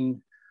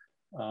evening.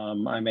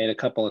 I made a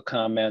couple of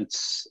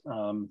comments,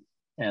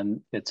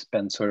 and it's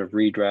been sort of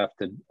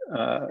redrafted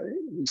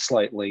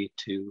slightly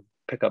to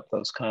pick up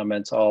those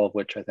comments, all of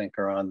which I think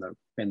are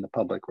in the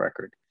public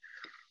record.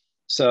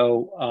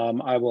 So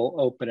I will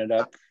open it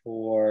up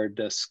for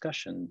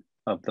discussion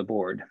of the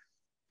board.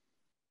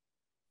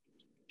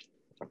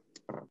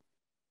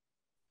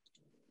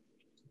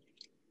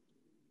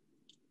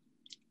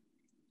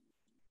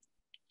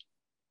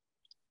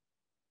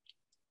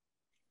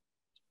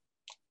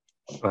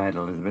 Go ahead,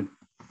 Elizabeth.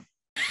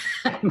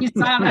 You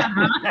saw that,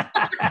 huh?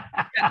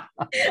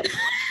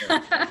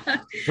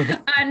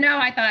 No,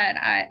 I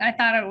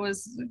thought it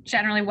was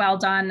generally well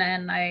done,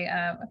 and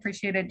I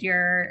appreciated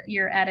your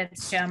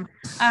edits, Jim.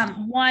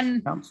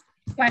 One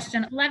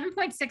question: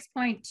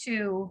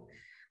 11.6.2.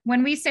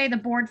 When we say the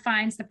board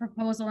finds the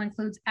proposal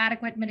includes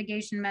adequate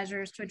mitigation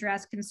measures to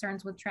address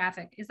concerns with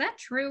traffic, is that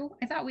true?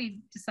 I thought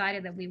we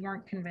decided that we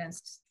weren't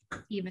convinced,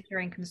 even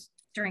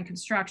during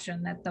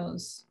construction, that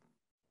those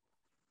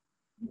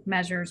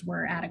measures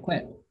were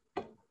adequate.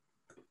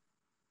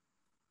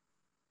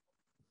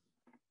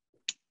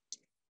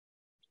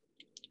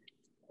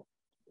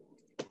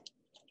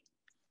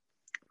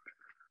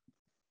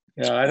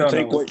 Yeah,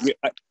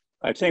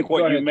 I think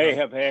what you may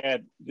have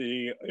had,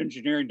 the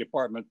engineering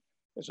department,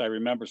 as I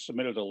remember,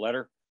 submitted a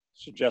letter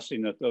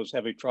suggesting that those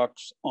heavy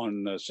trucks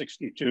on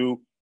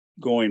 62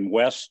 going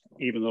west,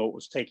 even though it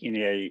was taking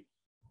the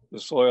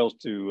soils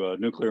to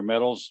nuclear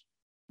metals,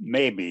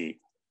 may be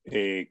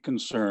a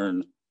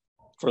concern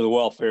for the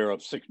welfare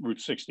of Route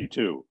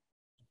 62.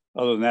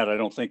 Other than that, I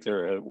don't think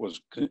there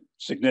was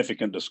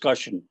significant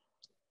discussion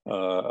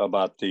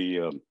about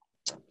the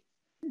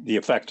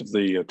effect of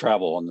the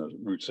travel on the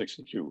Route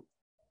 62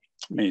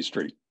 Main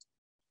Street.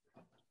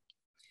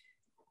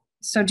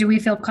 So do we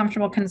feel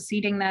comfortable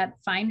conceding that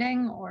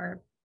finding,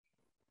 or?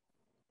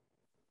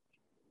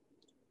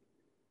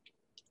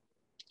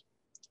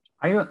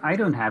 I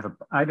don't have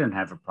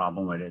a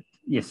problem with it.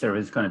 Yes, there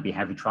is going to be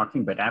heavy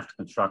trucking, but after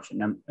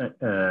construction,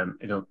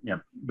 it'll, yeah,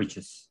 which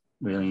is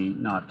really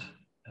not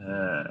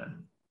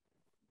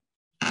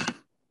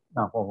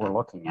what we're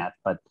looking at.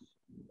 But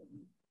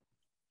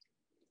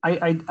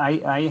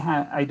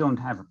I don't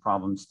have a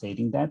problem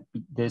stating that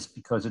this,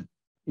 because it,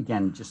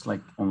 again, just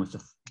like almost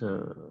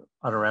the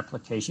other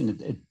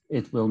application,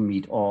 it will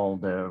meet all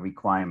the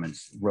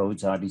requirements.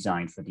 Roads are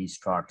designed for these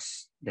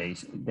trucks. They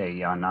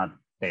are not.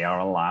 They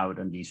are allowed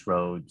on these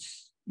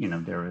roads. You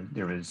know,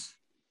 there is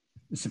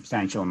a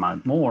substantial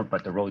amount more,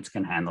 but the roads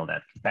can handle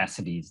that.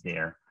 Capacity is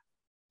there.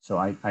 So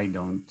I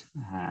don't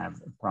have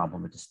a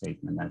problem with the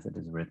statement as it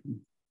is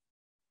written.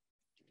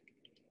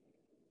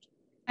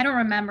 I don't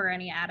remember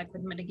any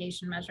adequate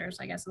mitigation measures,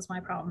 I guess is my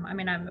problem. I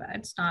mean,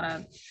 it's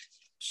not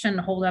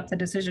shouldn't hold up the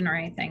decision or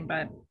anything,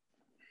 but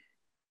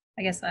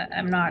I guess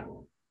I'm not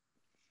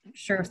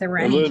sure if there were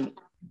any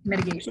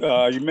mitigation.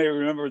 You may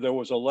remember there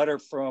was a letter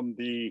from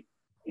the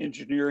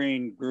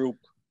engineering group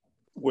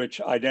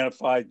which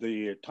identified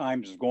the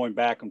times of going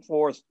back and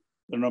forth,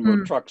 the number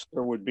of trucks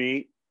there would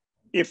be,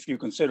 if you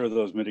consider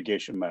those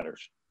mitigation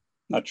matters.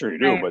 Not sure you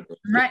do, but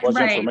right.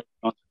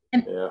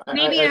 And yeah,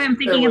 maybe I'm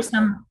thinking of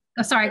some.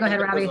 Oh, sorry, go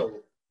ahead, Robbie.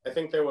 I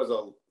think there was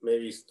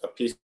maybe a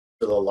piece of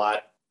the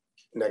lot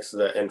next to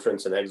the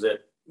entrance and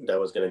exit that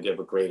was going to give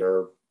a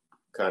greater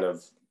kind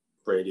of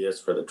radius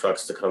for the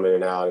trucks to come in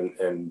and out,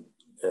 and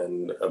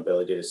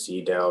ability to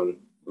see down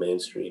Main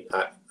Street.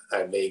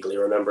 I vaguely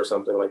remember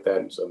something like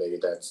that, so maybe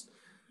that's,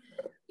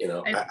 you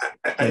know, I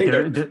think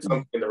there's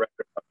something in the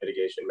record about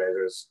mitigation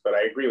measures, but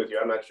I agree with you.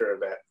 I'm not sure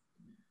that,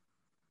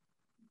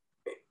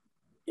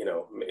 you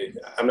know,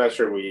 I'm not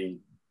sure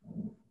we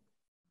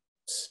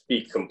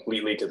speak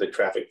completely to the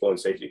traffic flow and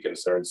safety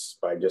concerns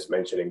by just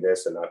mentioning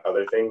this and not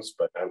other things,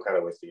 but I'm kind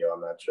of with you. I'm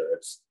not sure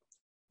it's,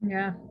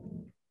 yeah,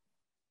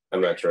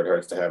 I'm not sure it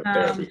hurts to have it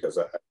there, because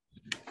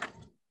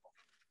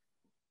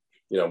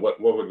you know,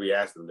 what would we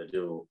ask them to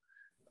do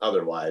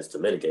otherwise to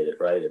mitigate it,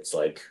 right? It's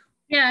like,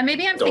 yeah,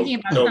 maybe I'm thinking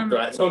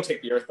about don't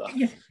take the earth off.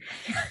 Yeah.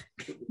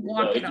 If you're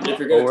going to take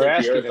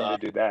the earth off,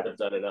 to do that, would have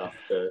done enough.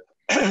 They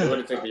would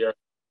have taken the earth,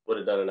 would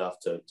have done enough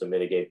to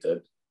mitigate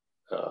the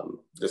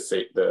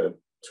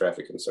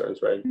traffic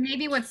concerns, right?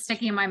 Maybe what's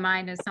sticking in my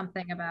mind is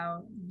something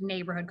about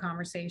neighborhood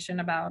conversation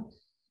about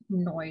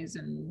noise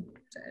and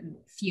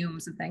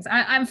fumes and things.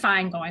 I'm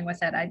fine going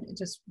with it. I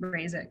just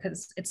raise it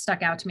because it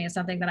stuck out to me as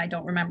something that I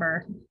don't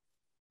remember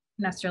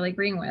necessarily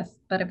agreeing with.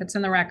 But if it's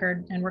in the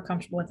record and we're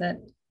comfortable with it,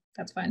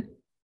 that's fine.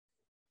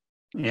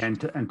 Yeah,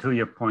 and to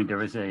your point,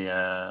 there is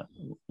a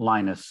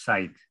line of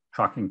sight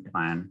trucking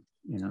plan,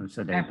 you know,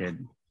 so they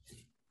did.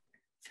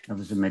 That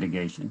was a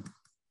mitigation.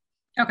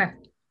 Okay,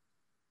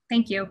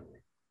 thank you.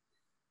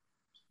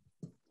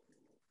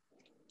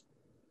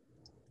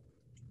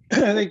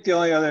 I think the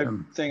only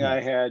other thing I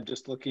had,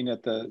 just looking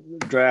at the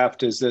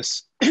draft, is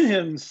this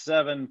in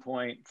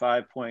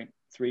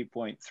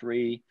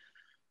 7.5.3.3.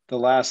 The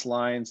last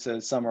line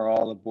says, some or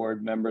all the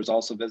board members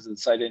also visit the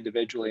site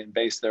individually and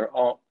based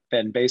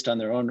on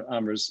their own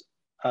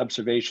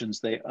observations,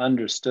 they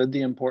understood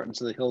the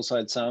importance of the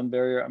hillside sound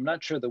barrier. I'm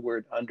not sure the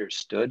word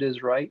understood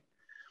is right.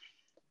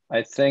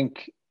 I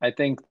think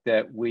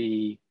that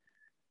we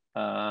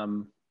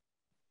can,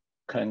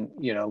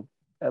 you know,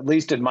 at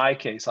least in my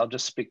case, I'll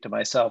just speak to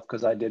myself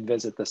because I did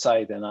visit the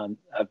site, and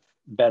I've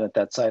been at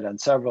that site on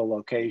several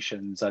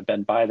locations. I've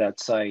been by that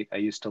site. I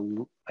used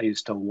to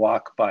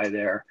walk by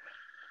there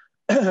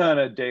on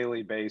a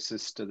daily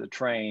basis to the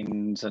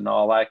trains and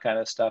all that kind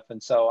of stuff.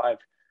 And so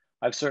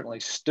I've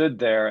certainly stood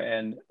there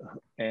and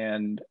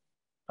in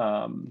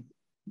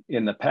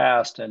the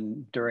past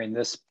and during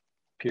this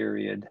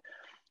period.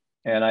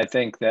 And I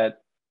think that,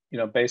 you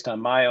know, based on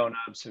my own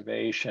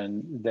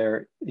observation,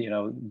 there, you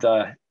know,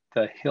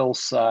 the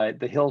hillside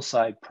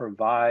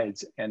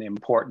provides an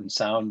important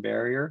sound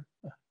barrier.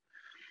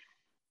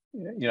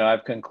 You know,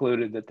 I've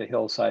concluded that the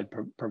hillside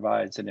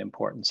provides an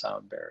important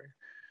sound barrier.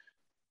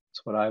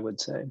 That's what I would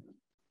say.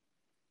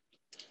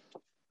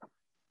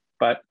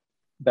 But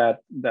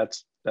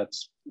that's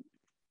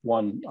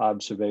one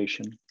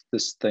observation.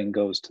 This thing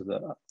goes to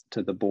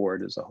the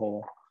board as a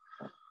whole.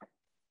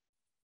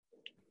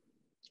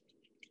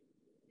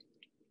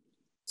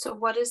 So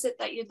what is it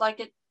that you'd like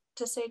it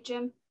to say,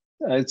 Jim?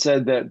 It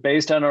said that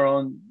based on our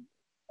own,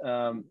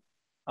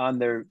 on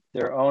their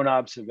own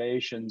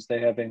observations,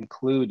 they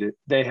concluded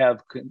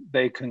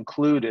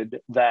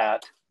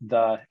that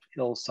the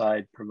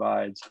hillside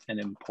provides an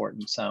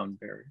important sound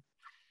barrier.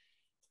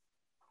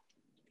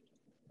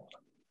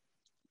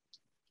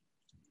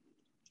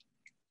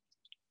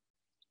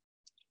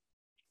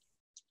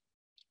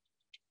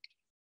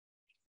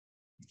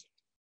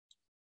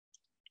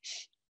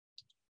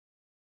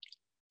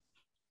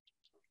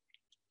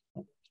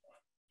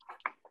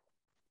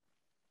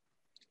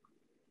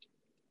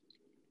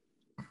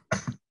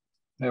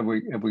 Have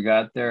we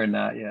got there or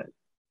not yet?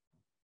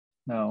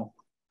 No.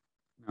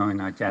 No,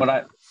 not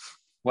yet.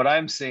 What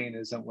I'm seeing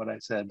isn't what I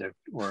said,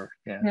 or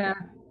yeah. Yeah.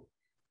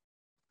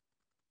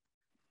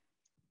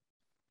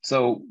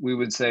 So we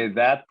would say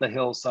that the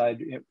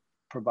hillside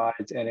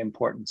provides an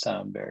important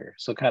sound barrier.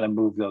 So kind of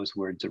move those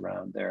words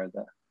around there.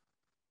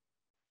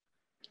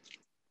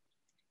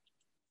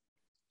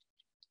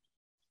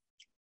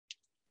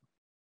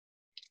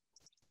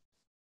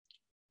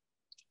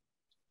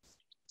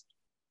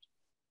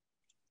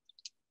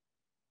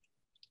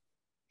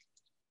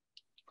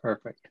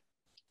 Perfect.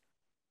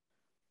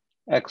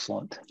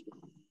 Excellent.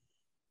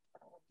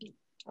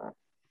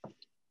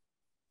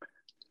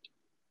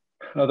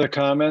 Other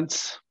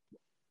comments?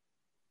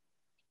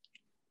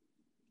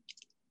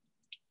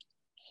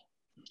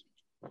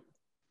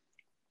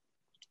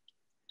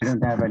 I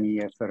don't have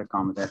any further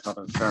comments. I thought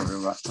it was very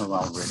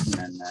well written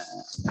and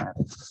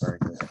very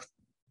good.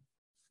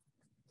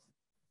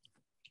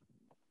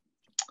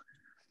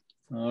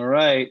 All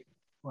right.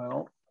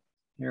 Well,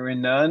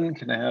 hearing none,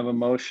 can I have a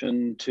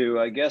motion to,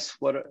 I guess,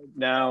 what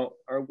now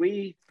are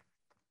we?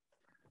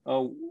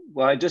 Oh,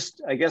 well, I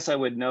guess I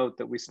would note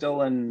that we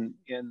still in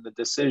the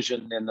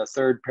decision, in the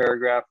third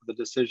paragraph of the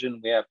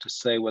decision, we have to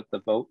say what the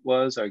vote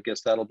was. I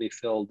guess that'll be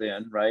filled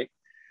in, right?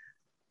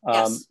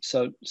 Yes.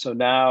 So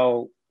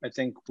now I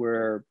think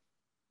we're,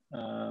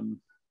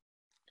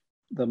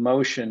 the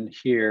motion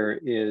here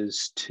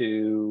is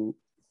to,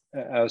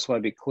 I just want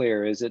to be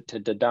clear, is it to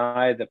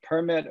deny the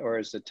permit or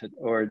is it to,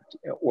 or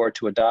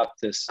to adopt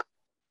this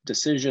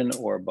decision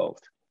or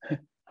both?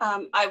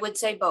 I would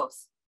say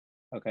both.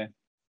 Okay.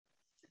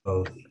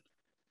 Both.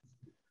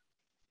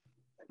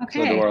 Okay.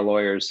 So do our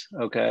lawyers.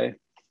 Okay.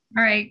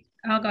 All right,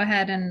 I'll go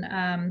ahead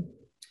and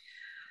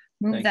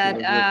move Thank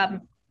you,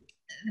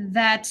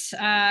 that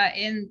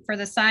in for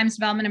the Symes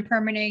Development and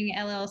Permitting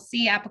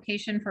LLC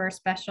application for a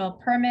special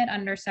permit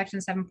under section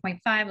 7.5,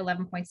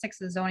 11.6 of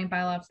the zoning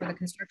bylaw for the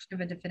construction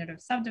of a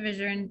definitive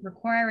subdivision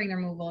requiring the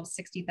removal of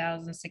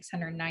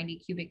 60,690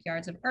 cubic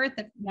yards of earth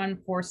at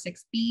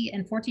 146B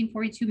and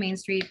 1442 Main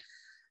Street,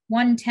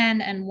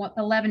 110 and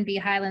 11B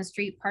Highland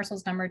Street,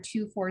 parcels number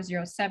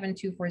 2407,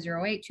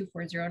 2408,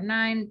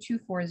 2409,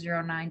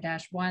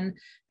 2409-1.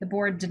 The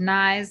board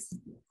denies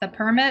the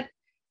permit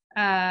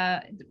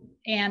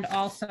and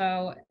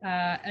also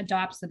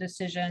adopts the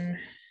decision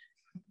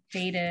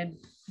dated,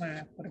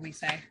 what do we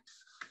say,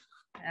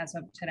 as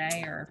of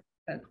today or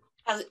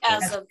As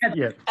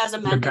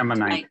amended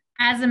tonight.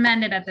 As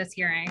amended at this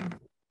hearing.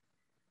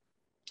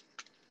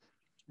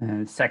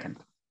 Second.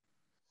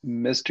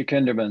 Mr.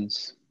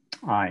 Kindermans.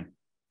 Aye.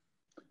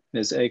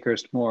 Ms.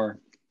 Akers-Moore.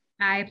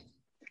 Aye.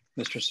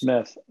 Mr.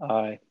 Smith.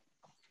 Aye.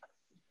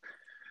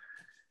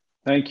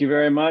 Thank you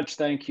very much.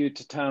 Thank you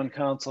to Town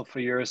Council for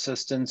your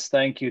assistance.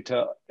 Thank you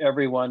to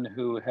everyone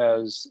who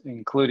has,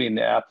 including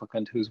the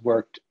applicant, who's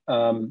worked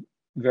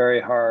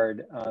very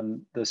hard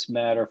on this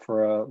matter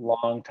for a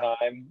long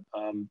time.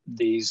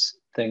 These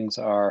things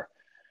are,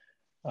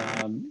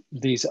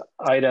 these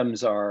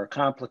items are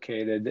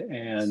complicated,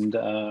 and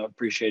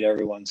appreciate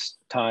everyone's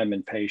time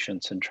and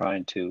patience in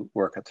trying to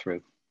work it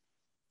through.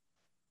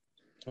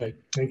 Right.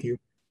 Thank you.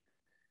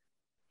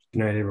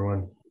 Good night,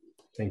 everyone.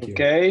 Thank you.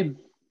 Okay.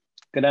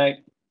 Good night.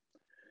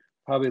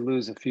 Probably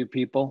lose a few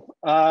people.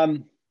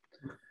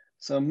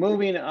 So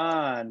moving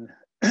on,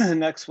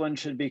 next one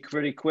should be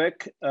pretty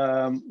quick.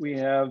 We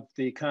have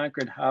the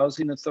Concord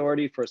Housing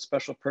Authority for a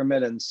special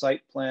permit and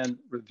site plan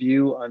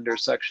review under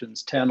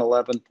sections 10,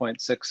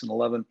 11.6 and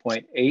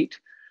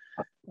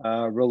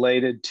 11.8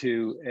 related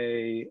to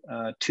a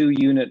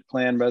 2-unit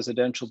planned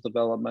residential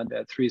development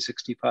at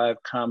 365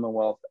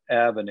 Commonwealth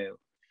Avenue.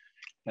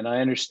 And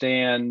I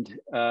understand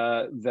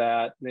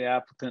that the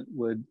applicant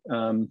would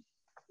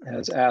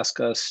has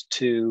asked us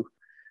to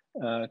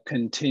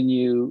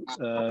continue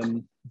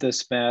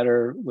this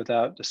matter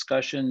without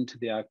discussion to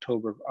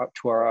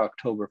our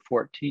October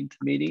 14th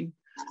meeting.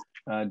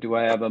 Do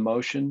I have a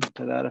motion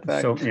to that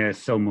effect? So, yeah,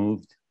 so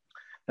moved.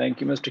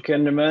 Thank you, Mr.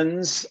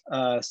 Kindermans.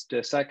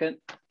 Second.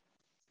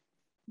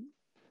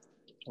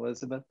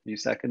 Elizabeth, are you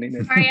seconding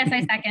it? Sorry, yes,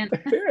 I second.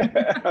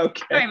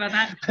 Okay. Sorry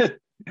about that.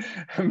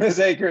 Ms.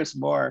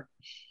 Akers-Moore.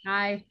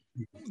 Aye.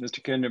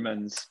 Mr.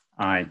 Kindermans.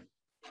 Aye.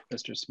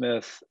 Mr.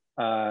 Smith.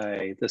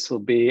 Aye. This will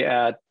be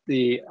at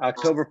the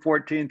October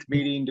 14th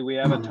meeting. Do we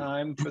have a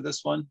time for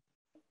this one?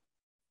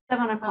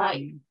 7 o'clock.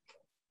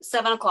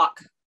 7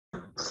 o'clock.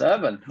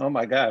 7. Oh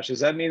my gosh. Does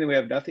that mean that we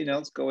have nothing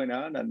else going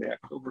on the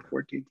October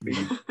 14th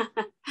meeting?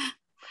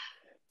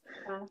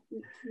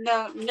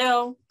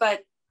 No,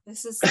 but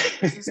this is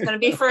going to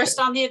be first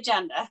on the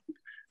agenda.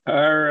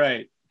 All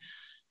right.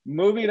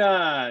 Moving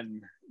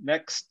on.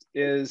 Next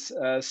is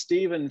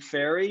Stephen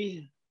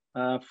Ferry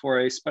for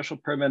a special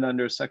permit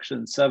under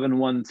section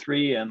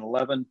 713 and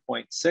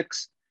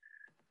 11.6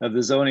 of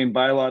the zoning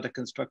bylaw to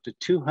construct a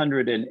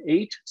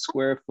 208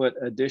 square foot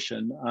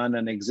addition on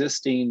an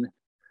existing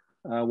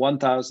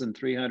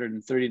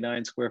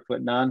 1,339 square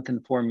foot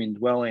non-conforming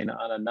dwelling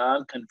on a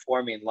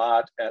non-conforming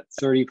lot at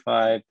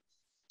 35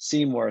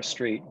 Seymour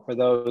Street. For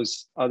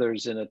those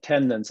others in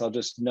attendance, I'll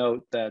just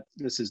note that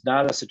this is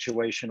not a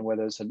situation where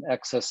there's an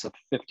excess of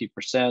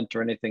 50%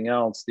 or anything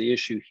else. The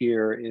issue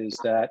here is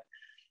that,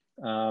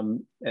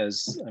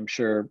 as I'm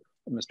sure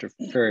Mr.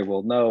 Ferry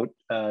will note,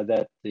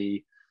 that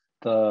the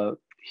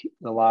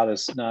the lot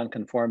is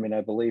non-conforming,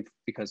 I believe,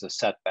 because of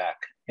setback.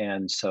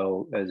 And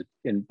so as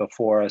in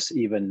before us,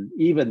 even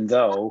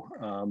though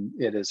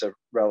it is a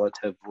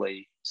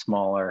relatively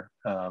smaller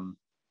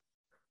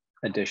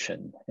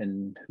addition.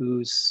 And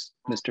who's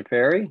Mr.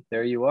 Ferry?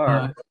 There you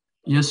are.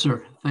 Yes,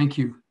 sir. Thank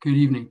you. Good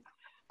evening.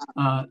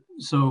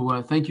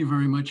 Thank you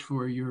very much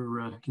for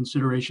your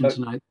consideration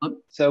tonight.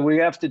 So we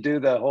have to do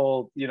the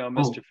whole, you know,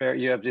 Mr.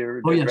 Ferry, you have to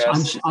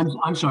address. Yes,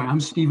 I'm sorry. I'm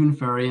Stephen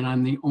Ferry, and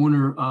I'm the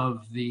owner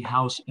of the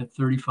house at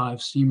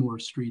 35 Seymour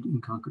Street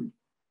in Concord.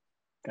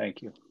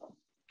 Thank you.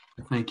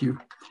 Thank you.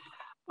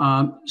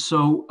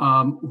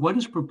 What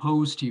is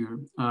proposed here,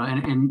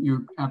 and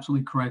you're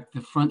absolutely correct,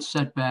 the front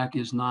setback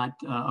is not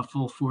a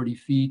full 40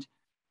 feet,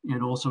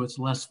 and also it's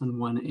less than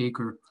 1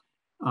 acre.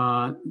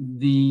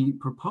 The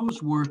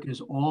proposed work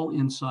is all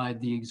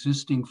inside the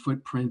existing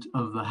footprint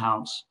of the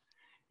house.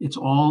 It's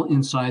all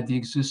inside the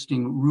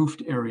existing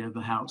roofed area of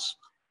the house.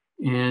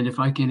 And if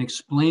I can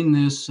explain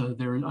this,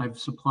 I've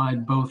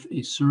supplied both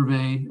a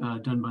survey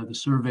done by the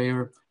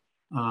surveyor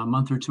a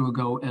month or two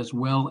ago, as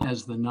well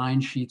as the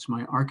 9 sheets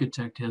my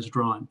architect has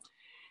drawn.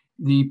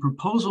 The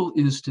proposal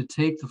is to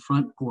take the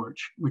front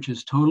porch, which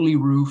is totally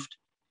roofed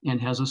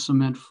and has a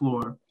cement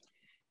floor.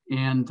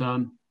 And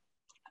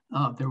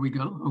there we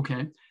go.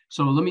 Okay.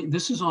 So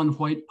this is on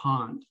White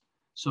Pond.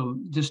 So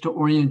just to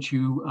orient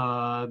you,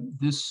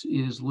 this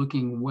is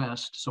looking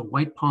west. So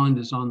White Pond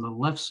is on the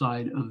left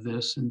side of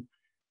this. And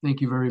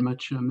thank you very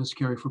much, Ms.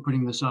 Carey, for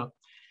putting this up.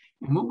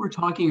 And what we're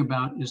talking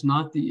about is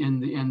not the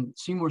end. And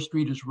Seymour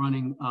Street is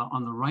running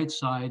on the right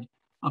side,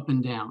 up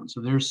and down.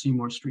 So there's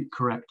Seymour Street,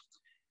 correct.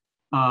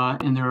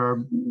 And there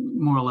are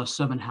more or less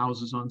 7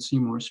 houses on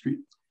Seymour Street.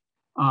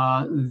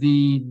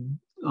 The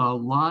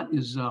lot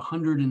is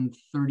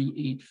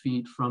 138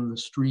 feet from the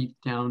street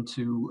down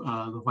to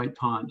the White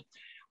Pond.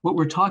 What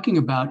we're talking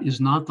about is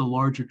not the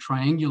larger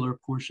triangular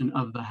portion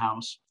of the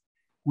house,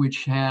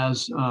 which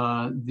has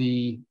a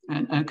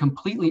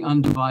completely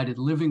undivided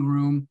living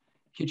room,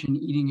 kitchen,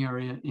 eating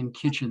area, and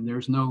kitchen. There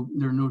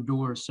are no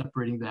doors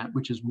separating that,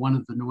 which is one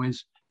of the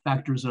noise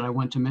factors that I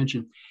want to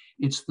mention.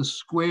 It's the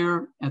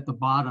square at the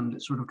bottom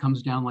that sort of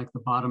comes down like the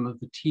bottom of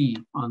the T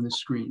on the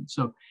screen.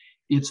 So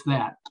it's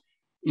that.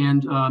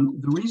 And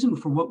the reason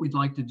for what we'd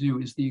like to do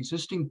is the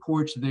existing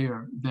porch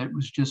there that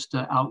was just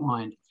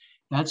outlined.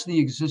 That's the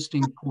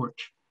existing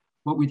porch.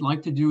 What we'd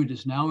like to do, it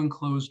is now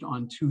enclosed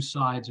on 2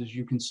 sides, as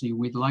you can see.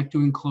 We'd like to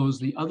enclose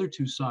the other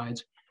 2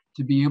 sides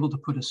to be able to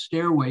put a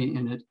stairway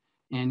in it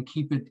and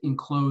keep it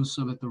enclosed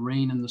so that the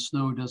rain and the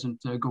snow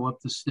doesn't go up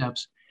the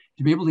steps,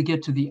 to be able to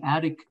get to the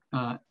attic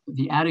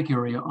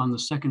area on the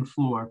 2nd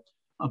floor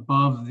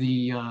above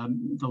the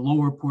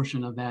lower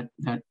portion of that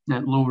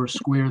lower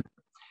square.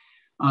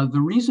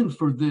 The reason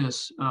for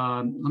this,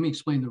 let me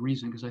explain the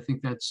reason, because I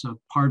think that's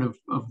part of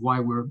why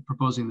we're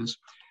proposing this.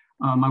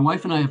 My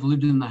wife and I have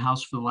lived in the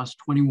house for the last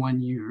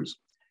 21 years.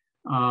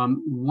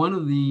 One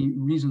of the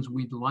reasons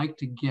we'd like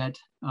to get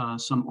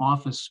some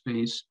office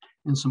space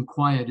and some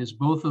quiet is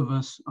both of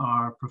us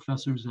are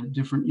professors at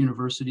different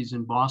universities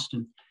in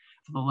Boston.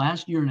 For the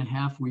last 1.5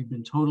 years, we've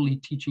been totally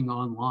teaching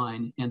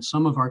online, and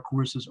some of our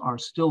courses are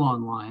still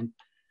online,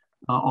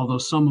 although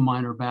some of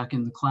mine are back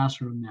in the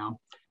classroom now.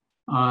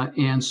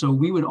 And so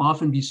we would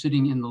often be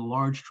sitting in the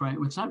large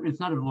triangle. It's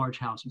not a large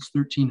house. It's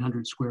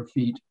 1,300 square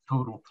feet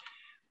total.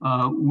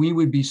 We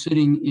would be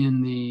sitting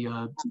in the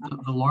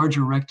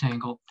larger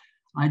rectangle.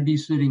 I'd be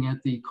sitting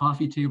at the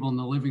coffee table in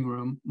the living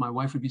room. My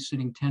wife would be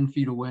sitting 10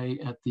 feet away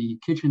at the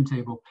kitchen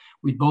table.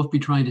 We'd both be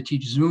trying to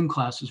teach Zoom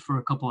classes for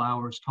a couple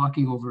hours,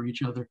 talking over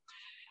each other.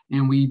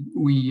 And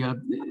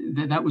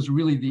that was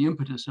really the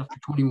impetus after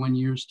 21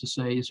 years to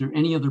say, is there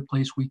any other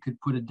place we could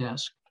put a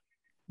desk?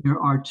 There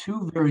are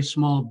 2 very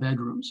small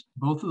bedrooms.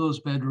 Both of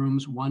those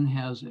bedrooms, one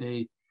has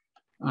a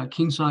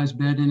king-size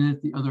bed in it.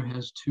 The other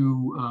has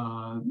 2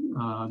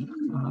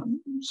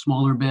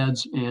 smaller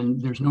beds,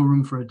 and there's no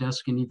room for a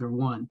desk in either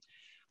one.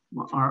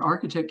 Our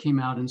architect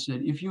came out and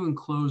said, if you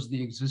enclose the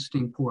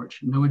existing porch,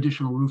 no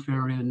additional roof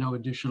area, no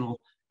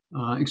additional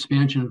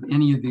expansion of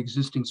any of the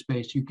existing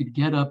space, you could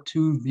get up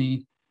to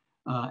the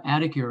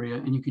attic area,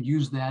 and you could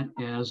use that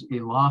as a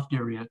loft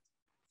area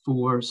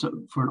for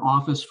an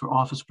office, for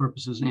office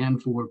purposes,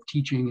 and for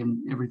teaching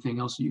and everything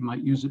else that you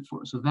might use it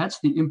for. So that's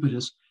the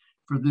impetus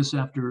for this.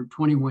 After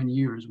 21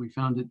 years, we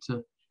found it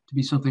to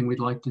be something we'd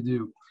like to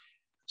do.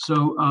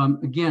 So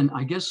again,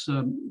 I guess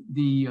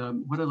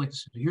what I'd like to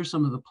say, here's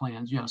some of the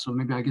plans. Yeah, so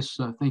maybe I guess,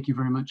 thank you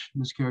very much,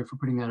 Ms. Carey, for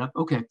putting that up.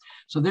 Okay,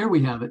 so there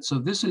we have it. So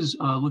this is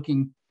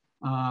looking,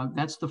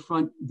 that's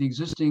the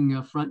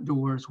existing front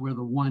doors where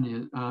the one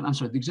is, I'm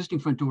sorry, the existing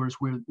front doors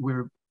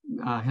where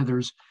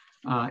Heather's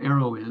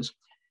arrow is.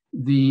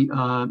 The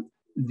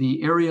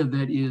area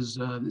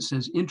that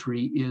says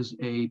entry is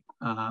a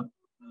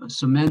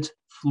cement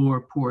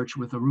floor porch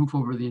with a roof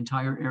over the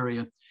entire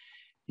area.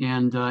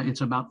 And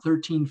it's about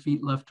 13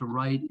 feet left to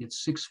right.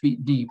 It's 6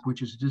 feet deep,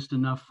 which is just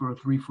enough for a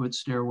 3-foot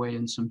stairway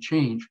and some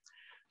change.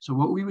 So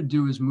what we would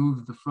do is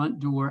move the front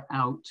door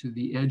out to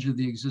the edge of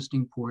the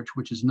existing porch,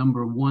 which is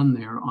number 1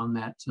 there on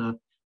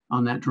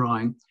that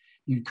drawing.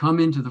 You'd come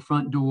into the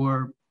front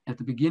door at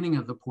the beginning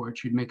of the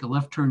porch, you'd make a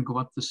left turn, go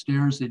up the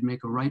stairs, they'd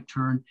make a right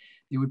turn.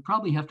 They would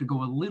probably have to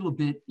go a little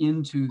bit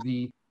into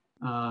the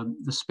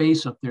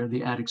space up there,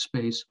 the attic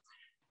space.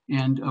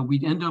 And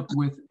we'd end up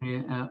with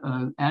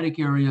an attic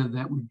area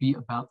that would be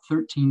about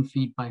 13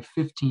 feet by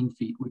 15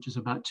 feet, which is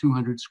about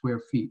 200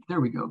 square feet.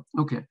 There we go.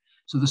 Okay.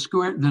 So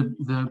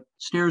the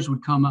stairs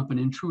would come up and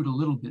intrude a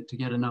little bit to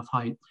get enough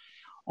height.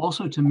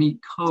 Also, to meet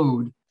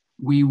code,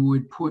 we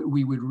would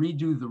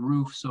redo the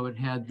roof so it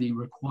had the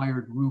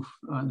required roof,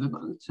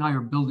 the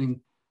entire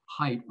building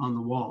height on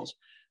the walls.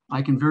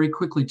 I can very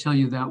quickly tell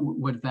you that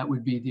what that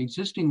would be. The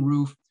existing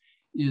roof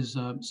is,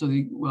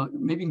 well,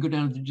 maybe you can go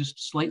down to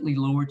just slightly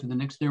lower to the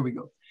next, there we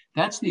go.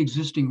 That's the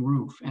existing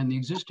roof, and the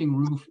existing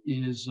roof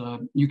is,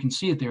 you can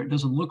see it there. It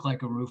doesn't look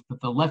like a roof, but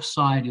the left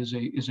side is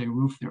a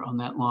roof there on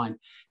that line.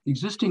 The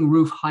existing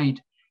roof height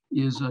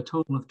is a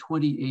total of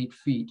 28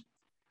 feet.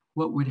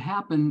 What would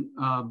happen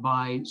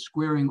by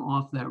squaring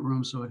off that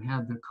room so it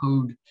had the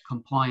code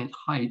compliant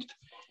height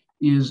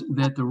is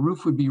that the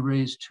roof would be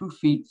raised 2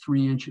 feet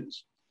 3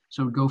 inches.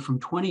 So it would go from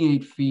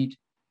 28 feet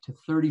to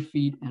 30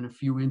 feet and a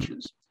few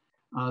inches.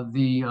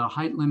 The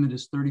height limit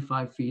is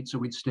 35 feet, so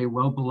we'd stay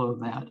well below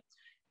that.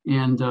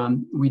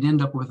 And we'd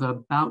end up with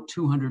about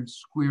 200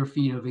 square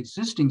feet of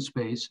existing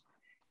space.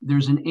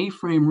 There's an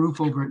A-frame roof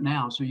over it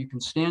now, so you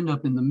can stand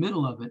up in the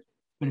middle of it,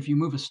 but if you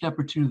move a step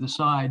or two to the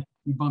side,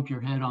 you bump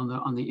your head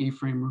on the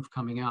A-frame roof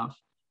coming out.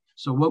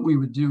 So what we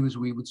would do is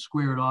we would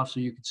square it off so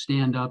you could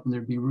stand up and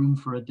there'd be room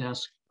for a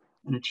desk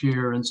and a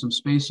chair and some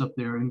space up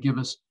there and give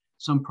us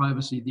some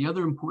privacy. The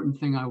other important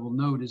thing I will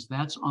note is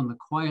that's on the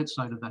quiet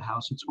side of the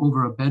house. It's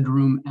over a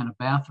bedroom and a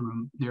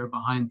bathroom there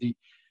behind the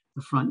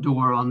front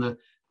door on the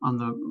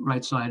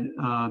right side.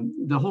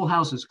 The whole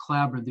house is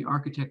clapboard. The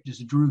architect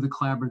just drew the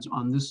clapboards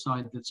on this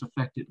side that's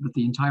affected, but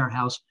the entire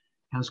house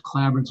has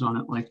clapboards on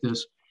it like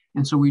this.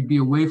 And so we'd be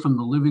away from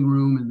the living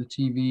room and the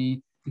TV,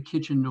 the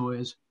kitchen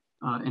noise,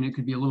 and it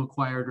could be a little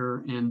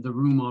quieter, and the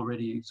room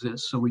already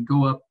exists. So we'd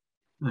go up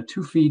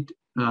 2 feet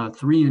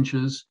 3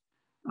 inches,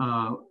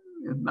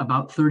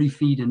 about 30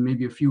 feet and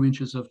maybe a few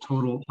inches of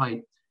total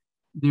height.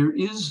 There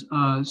is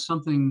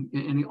something,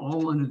 and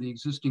all under the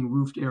existing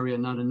roofed area,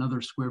 not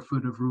another square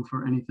foot of roof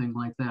or anything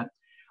like that.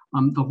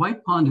 The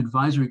White Pond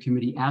Advisory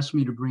Committee asked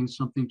me to bring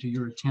something to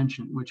your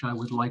attention, which I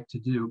would like to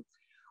do.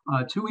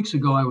 2 weeks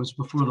ago, I was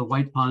before the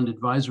White Pond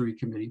Advisory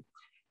Committee,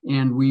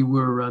 and we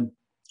were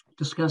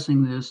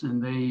discussing this,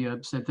 and they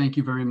said, thank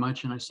you very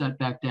much. And I sat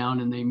back down,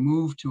 and they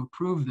moved to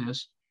approve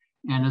this.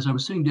 And as I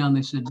was sitting down,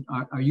 they said,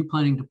 are you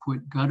planning to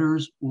put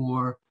gutters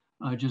or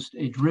just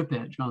a drip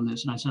edge on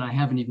this? And I said, I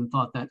haven't even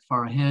thought that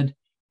far ahead.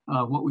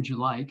 What would you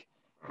like?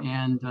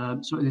 And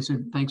so they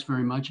said, thanks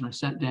very much. And I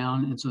sat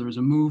down. And so there was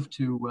a move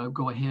to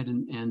go ahead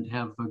and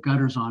have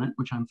gutters on it,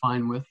 which I'm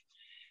fine with.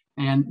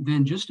 And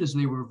then just as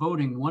they were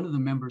voting, one of the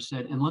members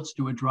said, and let's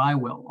do a dry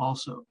well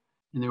also.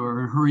 And they were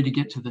in a hurry to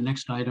get to the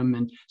next item.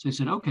 And so they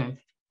said, okay.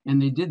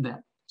 And they did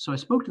that. So I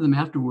spoke to them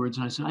afterwards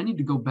and I said, I need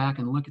to go back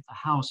and look at the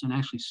house and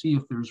actually see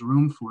if there's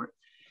room for it.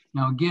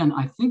 Now, again,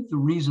 I think the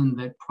reason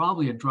that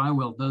probably a dry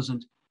well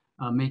doesn't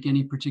make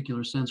any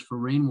particular sense for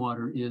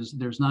rainwater is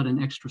there's not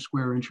an extra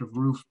square inch of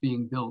roof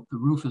being built. The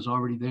roof is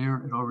already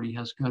there. It already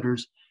has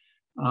gutters,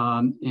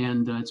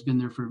 and it's been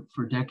there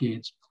for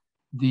decades.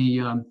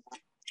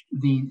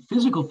 The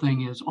physical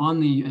thing is on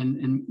the,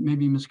 and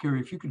maybe Ms. Carey,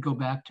 if you could go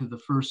back to the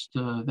first,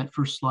 that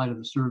first slide of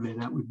the survey,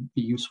 that would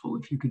be useful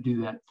if you could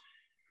do that.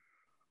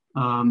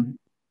 I don't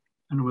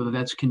know whether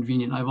that's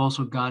convenient. I've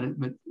also got it,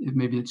 but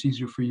maybe it's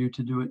easier for you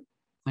to do it.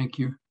 Thank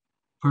you.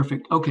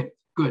 Perfect. Okay,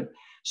 good.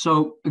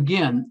 So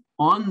again,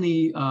 on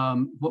the,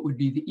 what would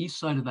be the east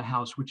side of the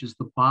house, which is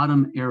the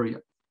bottom area,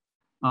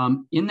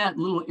 in that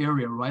little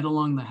area right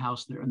along the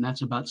house there, and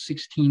that's about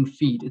 16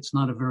 feet. It's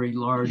not a very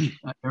large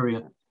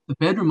area. The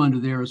bedroom under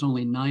there is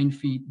only 9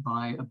 feet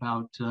by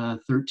about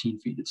 13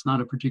 feet. It's not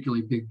a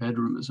particularly big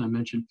bedroom, as I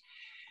mentioned.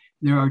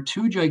 There are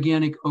 2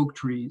 gigantic oak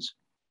trees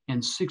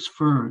and 6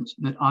 ferns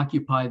that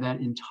occupy that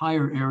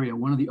entire area.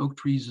 One of the oak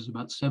trees is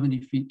about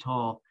 70 feet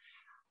tall.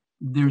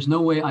 There's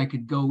no way I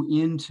could go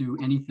into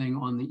anything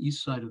on the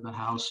east side of the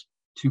house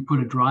to put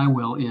a dry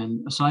well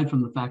in, aside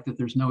from the fact that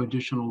there's no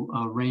additional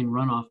rain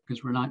runoff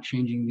because we're not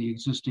changing the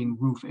existing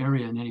roof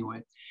area in any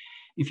way.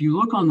 If you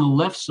look on the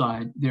left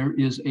side, there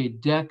is a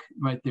deck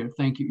right there.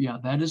 Thank you. Yeah,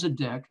 that is a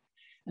deck.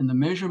 And the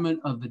measurement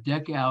of the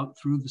deck out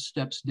through the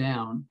steps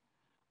down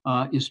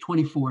is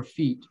 24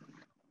 feet.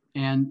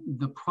 And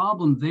the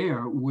problem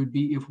there would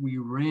be if we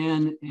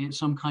ran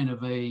some kind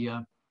of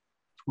a,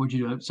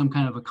 some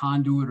kind of a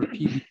conduit or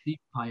PVC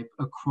pipe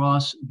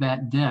across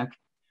that deck.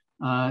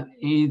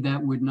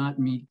 That would not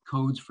meet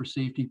codes for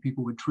safety.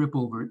 People would trip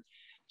over it.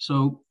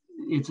 So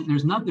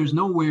there's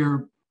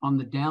nowhere on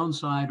the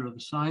downside or the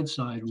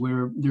side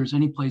where there's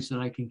any place that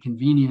I can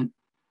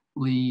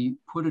conveniently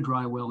put a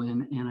dry well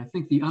in. And I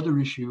think the other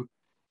issue,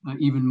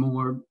 even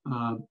more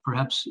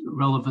perhaps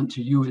relevant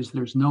to you, is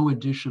there's no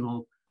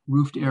additional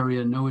roofed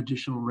area, no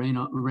additional rain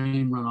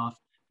runoff,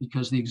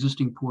 because the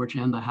existing porch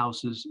and the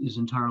house is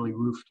entirely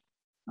roofed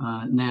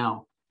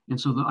now. And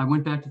so I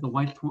went back to the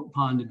White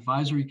Pond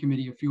Advisory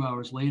Committee a few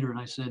hours later and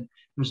I said,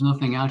 there's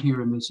nothing out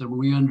here. And they said, well,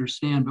 we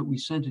understand, but we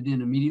sent it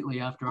in immediately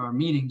after our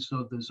meeting.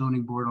 So the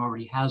zoning board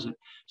already has it.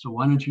 So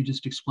why don't you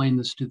just explain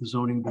this to the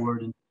zoning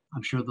board? And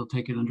I'm sure they'll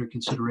take it under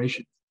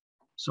consideration.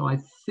 So I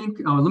think,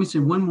 let me say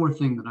one more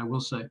thing that I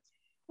will say.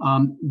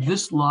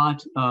 This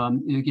lot,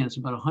 again, it's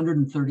about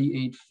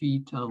 138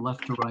 feet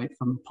left to right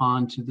from the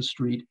pond to the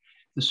street.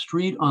 The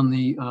street on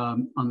the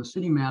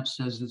city map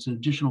says it's an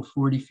additional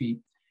 40 feet.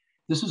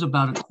 This is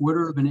about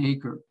 1/4 of an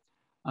acre.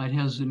 It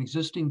has an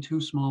existing 2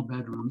 small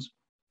bedrooms,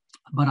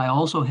 but I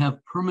also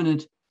have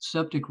permanent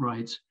septic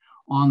rights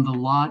on the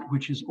lot,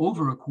 which is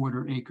over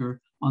 1/4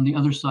 acre on the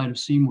other side of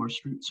Seymour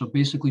Street. So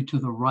basically to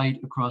the right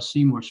across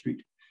Seymour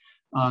Street.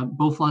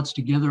 Both lots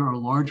together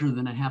are larger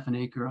than 1/2 an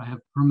acre. I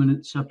have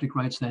permanent septic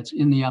rights. That's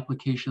in the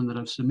application that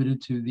I've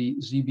submitted to the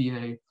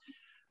ZBA.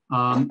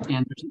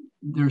 And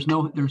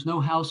there's no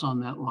house on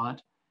that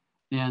lot.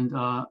 And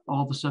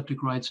all the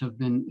septic rights have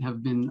been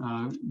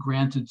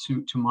granted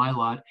to my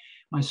lot.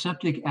 My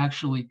septic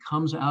actually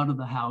comes out of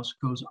the house,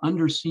 goes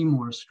under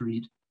Seymour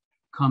Street,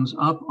 comes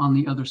up on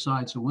the other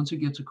side. So once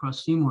it gets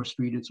across Seymour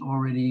Street, it's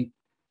already,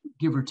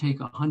 give or take,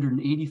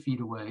 180 feet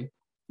away.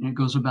 And it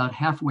goes about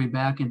halfway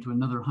back into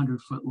another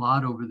 100-foot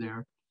lot over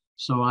there.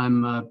 So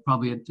I'm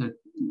probably at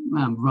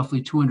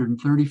roughly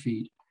 230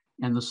 feet.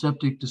 And the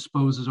septic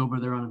disposes over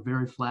there on a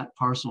very flat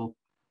parcel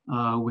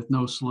with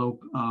no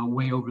slope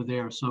way over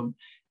there. So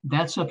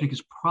that septic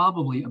is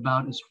probably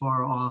about as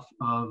far off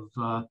of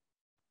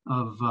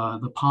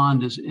the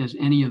pond as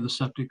any of the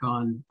septic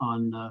on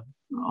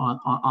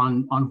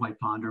White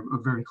Pond, or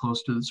very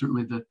close to it,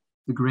 certainly the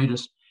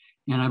greatest.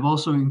 And I've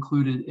also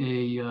included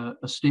a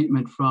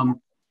statement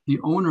from the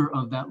owner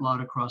of that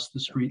lot across the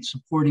street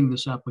supporting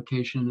this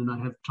application. And I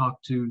have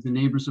talked to the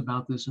neighbors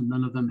about this, and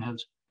none of them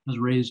has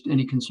raised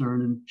any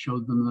concern, and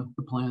showed them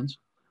the plans.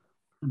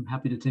 I'm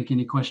happy to take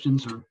any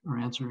questions or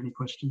answer any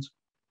questions.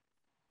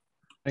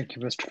 Thank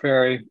you, Mr.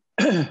 Ferry.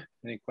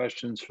 Any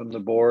questions from the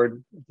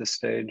board at this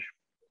stage?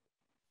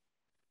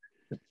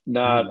 If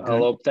not,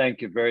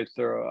 thank you, very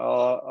thorough.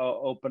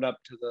 I'll open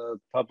up to the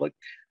public.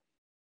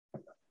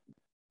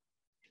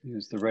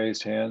 Use the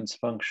raised hands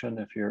function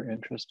if you're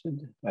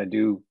interested. I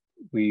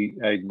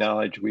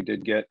acknowledge we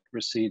did get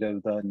receipt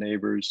of the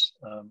neighbor's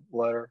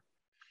letter,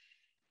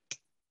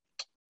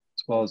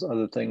 as well as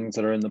other things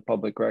that are in the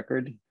public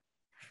record.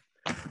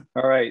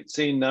 All right,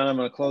 seeing none, I'm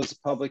going to close the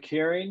public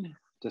hearing.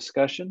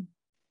 Discussion.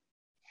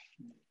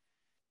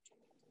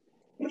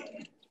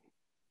 It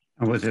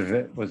was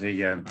a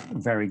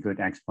very good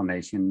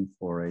explanation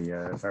for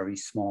a very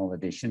small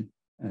addition,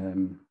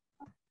 and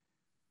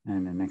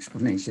an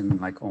explanation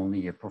like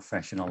only a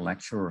professional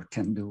lecturer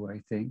can do, I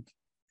think.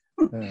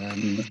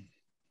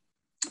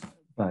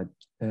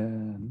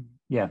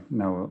 Yeah,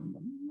 no,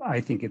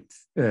 I think it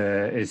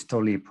is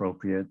totally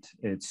appropriate.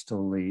 It's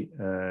totally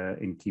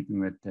in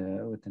keeping with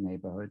the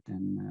neighborhood,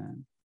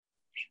 and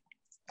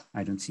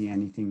I don't see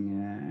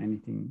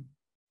anything.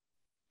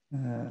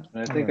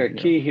 I think our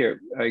key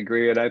here, I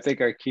agree, and I think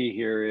our key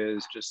here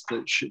is just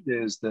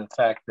the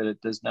fact that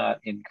it does not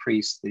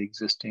increase the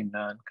existing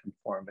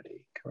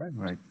non-conformity. Correct.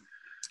 Right.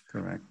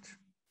 Correct.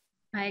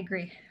 I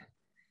agree.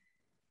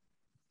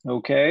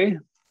 Okay.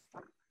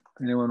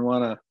 Anyone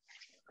want to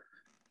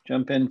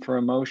jump in for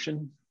a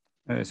motion?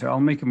 So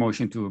I'll make a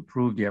motion to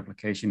approve the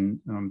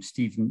application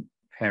Stephen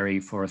Perry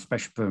for a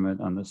special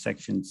permit under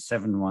section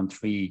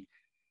 713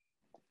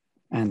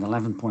 and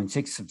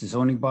 11.6 of the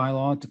zoning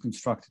bylaw to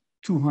construct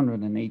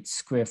 208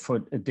 square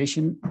foot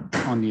addition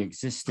on the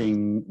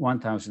existing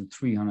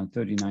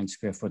 1,339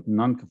 square foot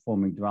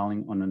non-conforming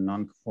dwelling on a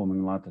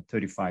non-conforming lot at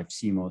 35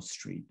 Seymour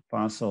Street,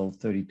 parcel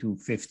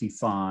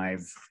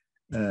 3255,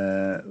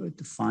 with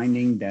the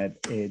finding that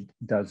it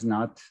does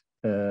not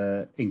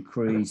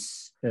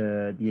increase,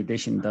 the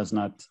addition does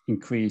not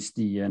increase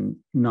the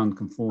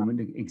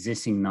non-conformity,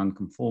 existing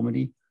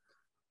non-conformity,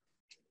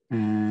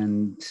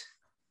 and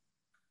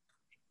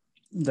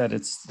that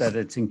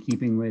it's in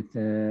keeping with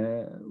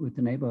the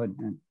neighborhood.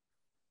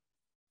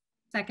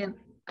 Second.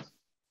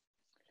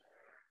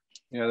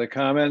 Any other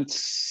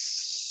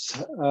comments?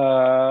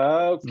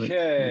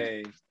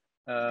 Okay.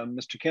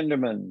 Mr.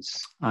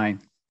 Kindermans. Aye.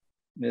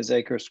 Ms.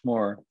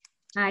 Akers-Moore.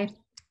 Aye.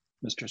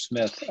 Mr.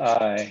 Smith.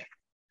 Aye.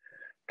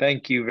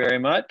 Thank you very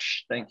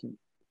much. Thank you,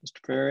 Mr.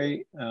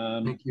 Ferry.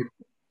 Thank you.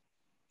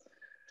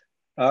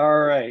 All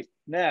right,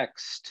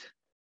 next.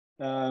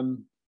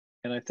 And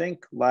I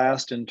think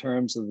last in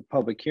terms of the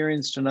public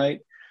hearings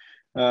tonight,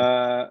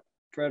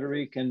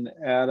 Frederick and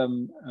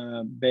Adam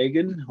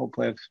Bagan,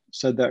 hopefully I've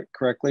said that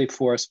correctly,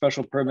 for a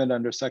special permit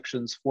under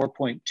sections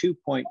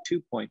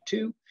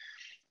 4.2.2.2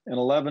 and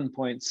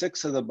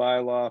 11.6 of the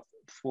bylaw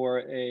for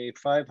a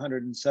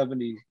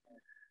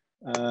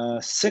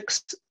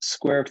 576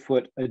 square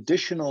foot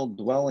additional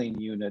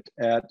dwelling unit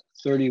at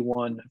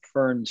 31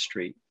 Fern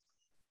Street.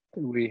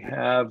 We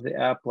have the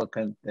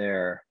applicant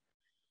there.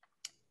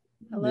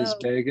 Hello. Ms.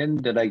 Began,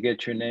 did I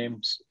get your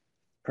names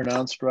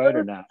pronounced right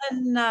or not?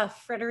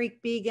 Frederick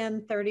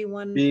Began,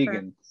 31 Began.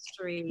 Fern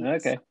Street.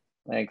 Okay,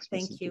 thanks.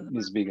 Thank you.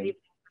 Ms. Began.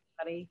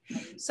 everybody.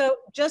 So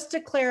just to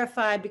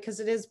clarify, because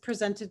it is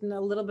presented in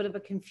a little bit of a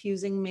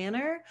confusing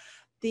manner,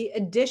 the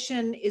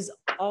addition is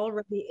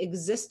already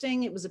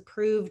existing. It was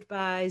approved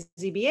by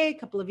ZBA a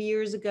couple of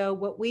years ago.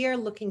 What we are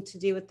looking to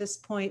do at this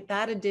point,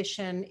 that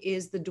addition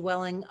is the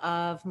dwelling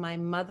of my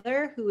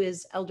mother, who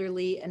is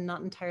elderly and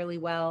not entirely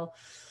well.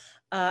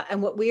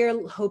 And what we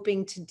are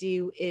hoping to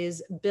do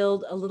is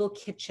build a little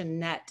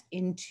kitchenette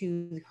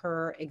into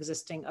her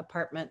existing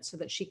apartment so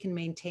that she can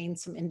maintain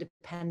some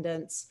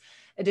independence.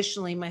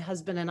 Additionally, my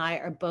husband and I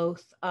are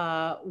both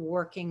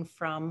working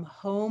from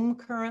home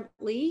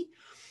currently.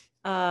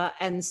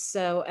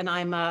 And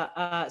I'm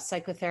a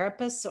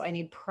psychotherapist, so I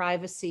need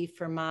privacy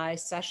for my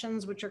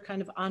sessions, which are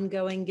kind of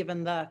ongoing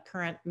given the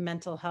current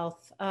mental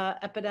health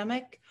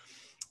epidemic.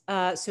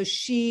 So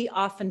she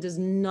often does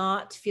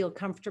not feel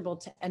comfortable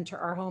to enter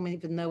our home,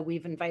 even though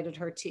we've invited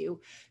her to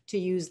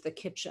use the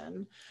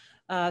kitchen.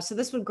 So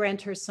this would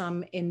grant her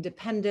some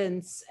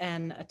independence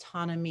and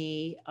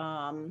autonomy.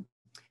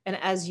 And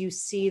as you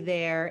see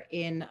there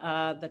in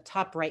the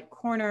top right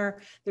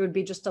corner, there would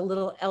be just a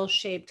little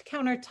L-shaped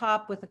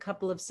countertop with a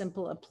couple of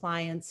simple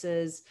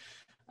appliances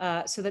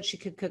so that she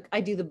could cook.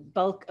 I do the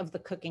bulk of the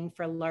cooking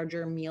for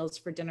larger meals,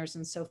 for dinners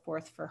and so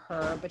forth for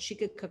her, but she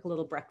could cook a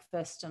little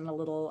breakfast and a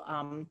little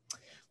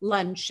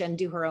lunch and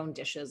do her own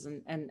dishes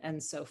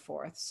and so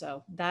forth.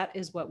 So that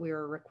is what we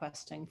were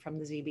requesting from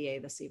the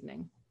ZBA this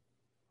evening.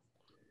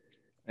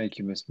 Thank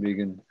you, Ms.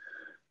 Megan.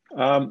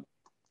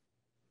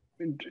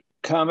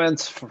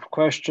 Comments,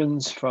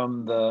 questions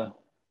from the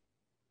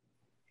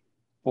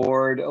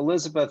board?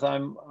 Elizabeth,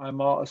 I'm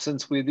all,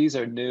 since these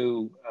are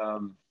new,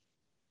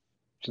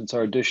 since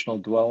our additional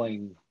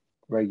dwelling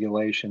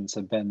regulations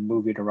have been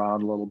moving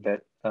around a little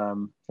bit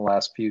the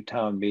last few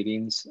town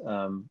meetings,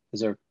 can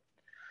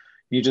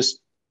you just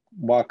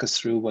walk us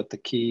through what the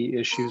key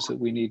issues that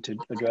we need to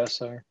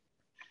address are?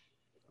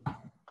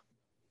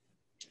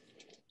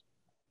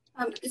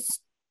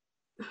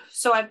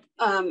 So I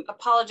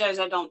apologize,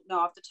 I don't know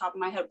off the top of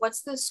my head.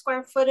 What's the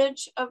square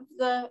footage of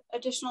the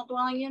additional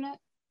dwelling unit?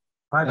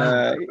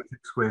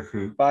 576 square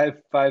feet.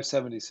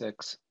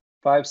 576.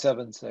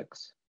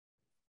 576.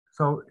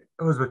 So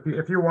Elizabeth,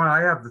 if you want,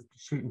 I have the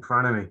sheet in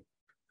front of me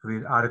for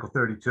the Article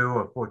 32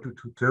 or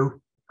 4222.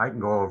 I can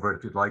go over it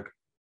if you'd like.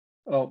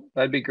 Oh,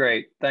 that'd be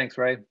great. Thanks,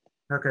 Ray.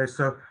 Okay,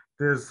 so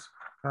there's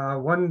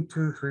 1,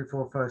 2, 3,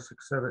 4, 5,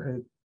 6, 7,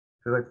 8.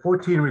 There's like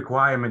 14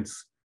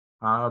 requirements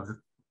for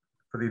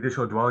the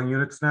additional dwelling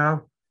units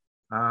now.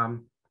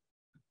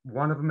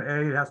 One of them,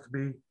 it has to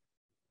be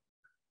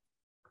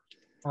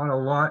on a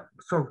lot.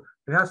 So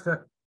it has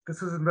to,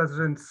 this is in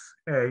residence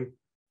A,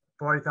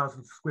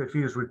 40,000 square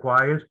feet is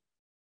required.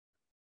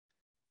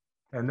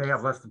 And they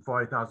have less than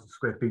 40,000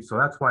 square feet. So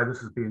that's why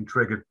this is being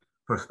triggered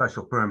for a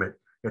special permit.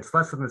 It's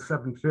less than the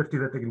 750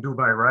 that they can do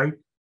by right,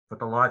 but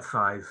the lot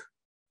size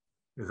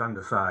is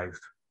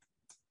undersized.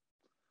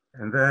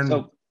 And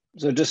then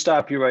so just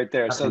stop you right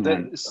there. So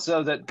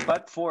that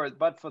but for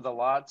the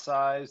lot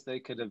size, they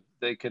could have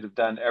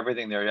done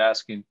everything they're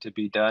asking to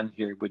be done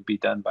here would be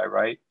done by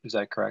right. Is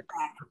that correct?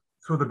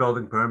 Through the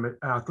building permit,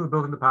 through the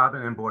building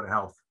department and Board of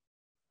Health.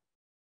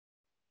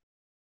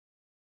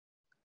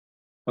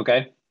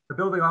 Okay. The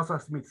building also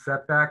has to meet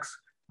setbacks.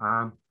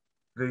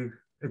 The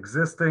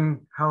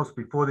existing house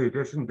before the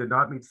addition did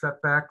not meet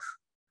setbacks.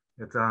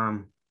 It's let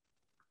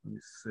me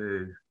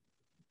see.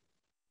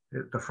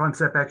 The front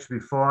setback should be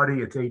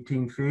 40, it's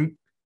 18 feet,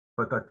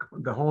 but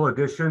the whole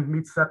addition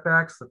meets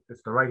setbacks.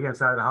 It's the right-hand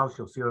side of the house.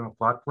 You'll see it on a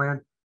plot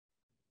plan.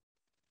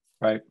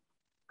 Right.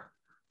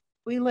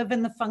 We live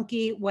in the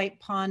funky White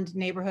Pond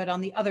neighborhood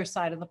on the other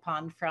side of the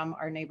pond from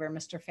our neighbor,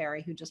 Mr.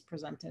 Ferry, who just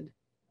presented.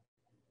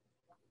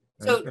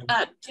 So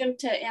Jim,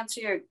 to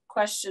answer your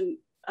question,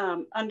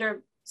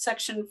 under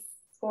section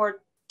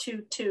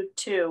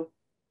 4222,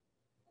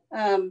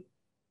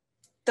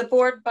 the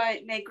board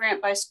may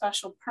grant by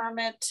special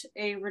permit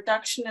a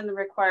reduction in the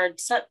required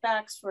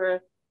setbacks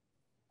for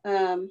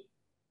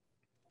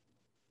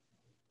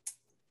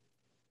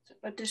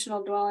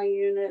additional dwelling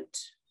unit.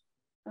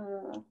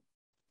 The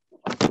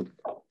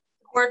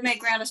board may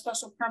grant a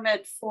special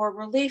permit for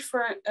relief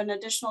for an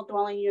additional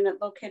dwelling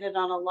unit located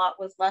on a lot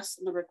with less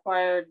than the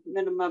required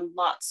minimum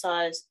lot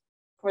size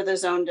for the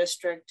zone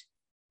district,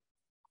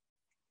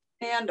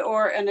 and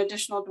or an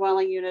additional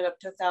dwelling unit up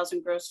to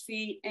 1,000 gross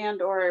feet,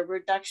 and or a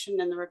reduction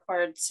in the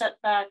required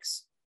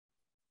setbacks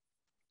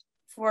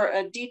for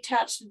a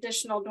detached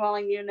additional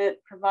dwelling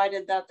unit,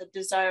 provided that the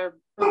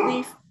desired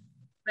relief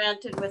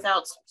granted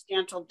without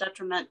substantial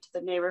detriment to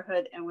the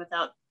neighborhood and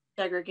without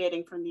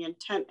degrading from the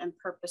intent and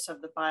purpose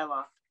of the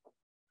bylaw.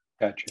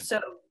 Gotcha. So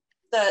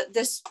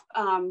this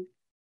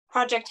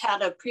project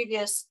had a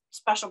previous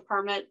special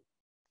permit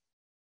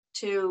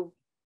to,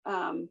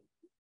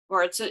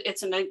 or it's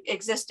an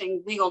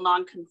existing legal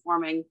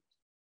non-conforming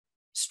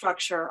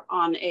structure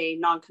on a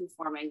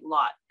non-conforming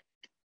lot.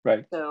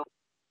 Right. So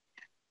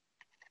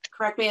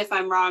correct me if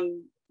I'm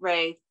wrong,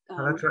 Ray.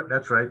 No, that's right.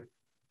 That's right.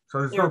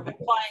 So they're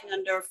applying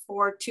under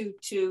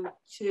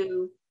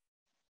 4222.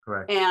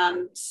 Correct.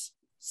 And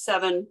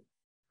 7.13.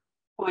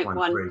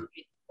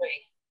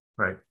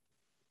 Right.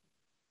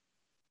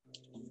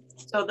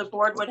 So the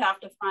board would have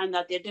to find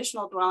that the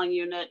additional dwelling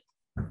unit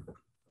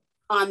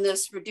on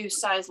this reduced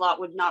size lot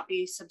would not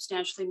be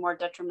substantially more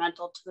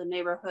detrimental to the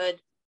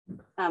neighborhood.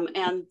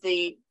 And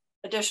the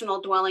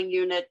additional dwelling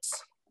unit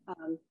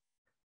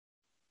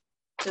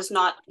does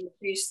not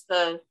increase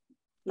the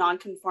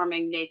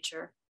non-conforming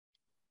nature,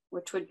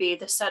 which would be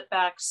the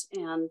setbacks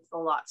and the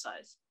lot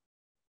size.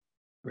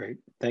 Great,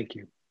 thank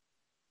you.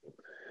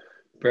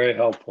 Very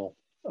helpful.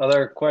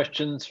 Other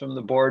questions from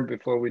the board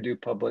before we do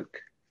public?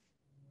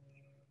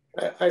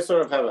 I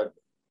sort of have a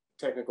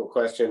technical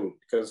question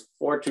because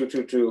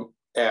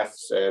 4222F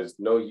says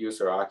no use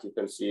or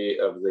occupancy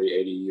of the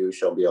ADU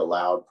shall be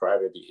allowed prior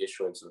to the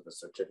issuance of the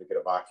certificate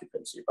of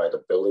occupancy by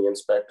the building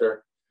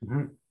inspector.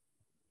 Mm-hmm.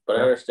 But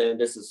I understand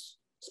this is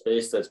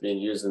space that's being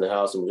used in the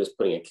house and we're just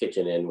putting a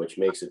kitchen in, which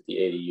makes it the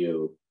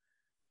ADU.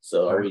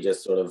 So are we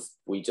just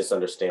we just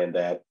understand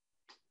that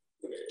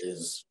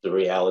is the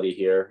reality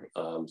here.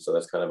 So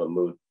that's kind of a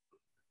moot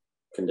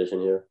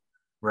condition here.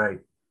 Right.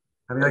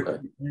 I mean, okay.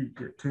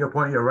 To your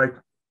point, you're right.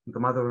 The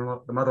mother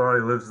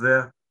already lives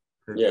there.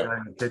 She's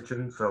in the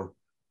kitchen, so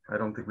I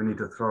don't think we need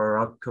to throw her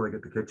out till we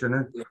get the kitchen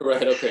in.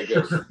 Right. Okay.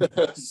 Good.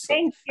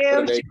 Thank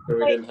you.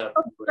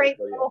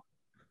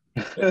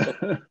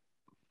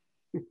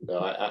 No,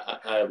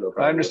 I have no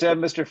problem. I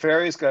understand Mr.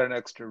 Ferry's got an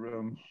extra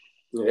room.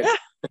 Yeah.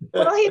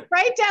 Well, he's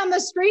right down the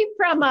street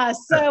from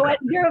us, so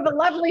you're of a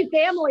lovely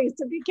family,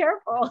 so be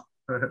careful.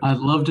 I'd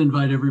love to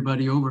invite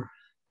everybody over.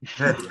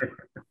 No,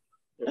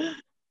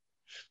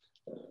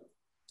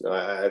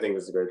 I think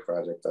this is a great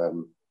project.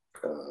 I'm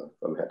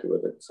happy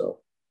with it. So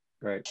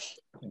great,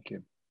 thank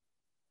you.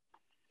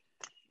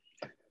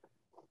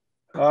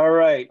 All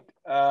right,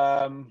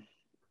 I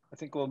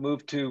think we'll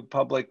move to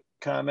public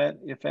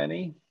comment, if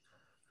any.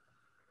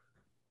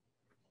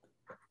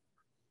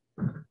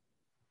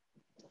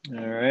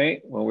 All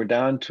right, well, we're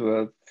down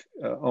to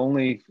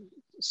only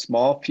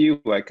small few.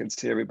 I can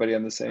see everybody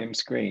on the same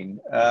screen.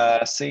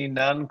 Seeing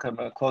none, I'm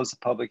gonna close the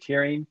public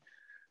hearing.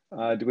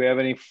 Do we have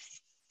any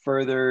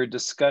further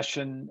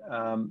discussion?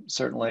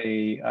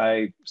 Certainly,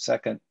 I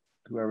second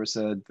whoever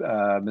said,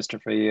 Mr.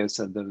 Faya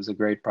said that was a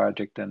great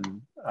project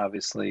and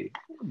obviously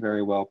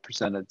very well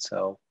presented,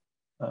 so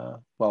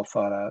well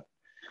thought out.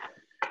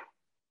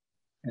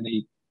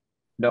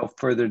 No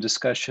further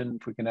discussion?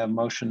 If we can have a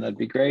motion, that'd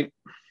be great.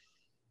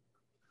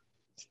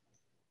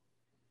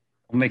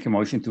 I'll make a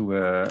motion to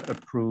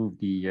approve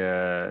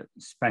the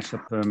special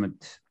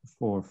permit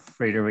for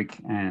Frederick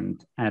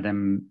and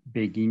Adam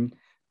Begin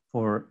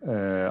for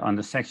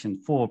under section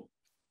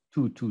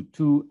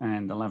 4222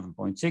 and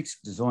 11.6,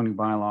 the zoning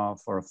bylaw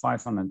for a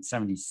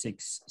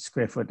 576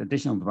 square foot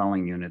additional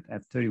dwelling unit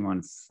at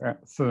 31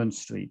 Fern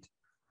Street,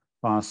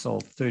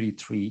 parcel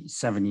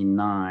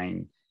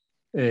 3379.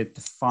 The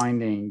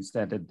findings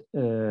that it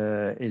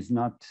is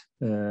not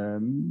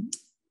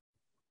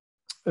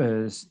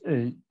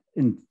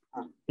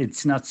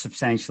it's not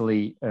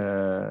substantially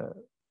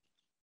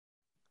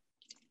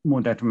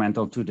more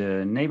detrimental to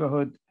the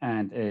neighborhood,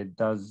 and it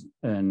does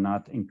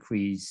not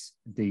increase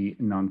the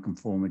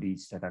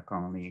non-conformities that are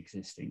currently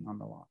existing on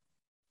the lot.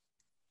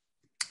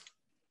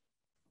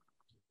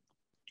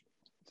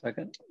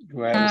 Second?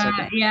 Do I have a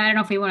second? Yeah, I don't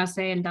know if you want to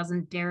say it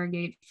doesn't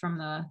derogate from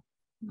the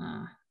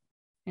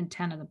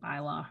intent of the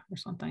bylaw or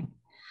something.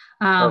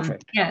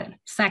 Perfect. Yeah,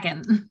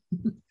 second.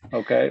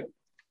 Okay.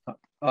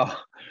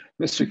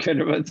 Mr.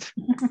 Kindermans.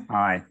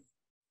 Aye.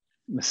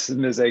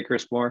 Ms.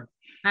 Akersmore.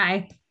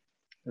 Aye.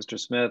 Mr.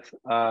 Smith.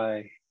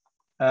 Aye.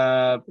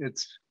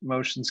 It's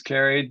motion's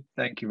carried.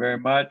 Thank you very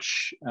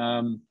much.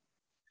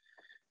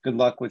 Good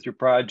luck with your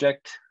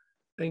project.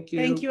 Thank you.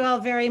 Thank you all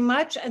very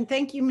much. And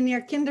thank you,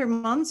 Meneer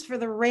Kindermans, for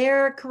the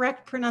rare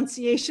correct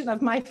pronunciation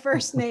of my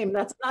first name.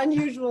 That's an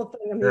unusual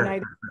thing in the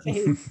United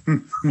States.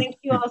 Thank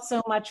you all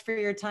so much for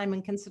your time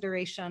and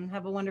consideration.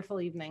 Have a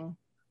wonderful evening.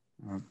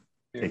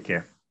 Take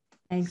care.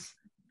 Thanks.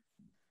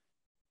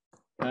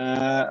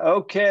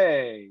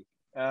 Okay.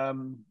 I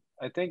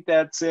think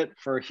that's it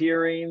for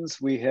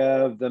hearings. We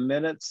have the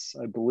minutes,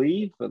 I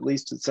believe, at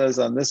least it says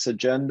on this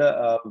agenda,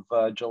 of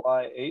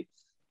July 8th.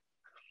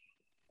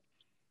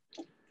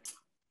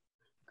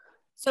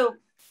 So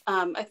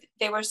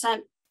they were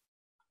sent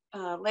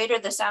later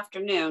this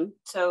afternoon.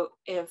 So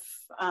if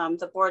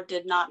the board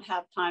did not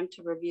have time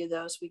to review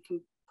those, we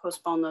can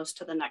postpone those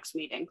to the next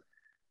meeting.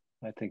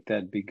 I think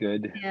that'd be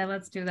good. Yeah,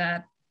 let's do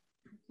that.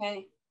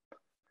 Okay.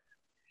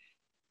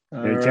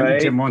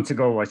 Jim wants to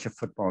go watch a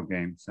football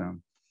game, so.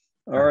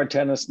 Or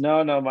tennis.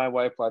 No, my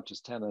wife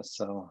watches tennis,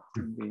 so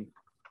we'll be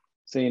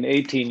seeing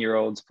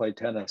 18-year-olds play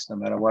tennis no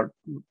matter what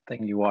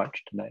thing you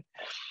watch tonight.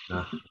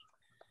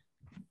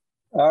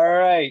 All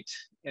right.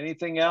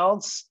 Anything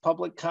else?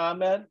 Public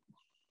comment?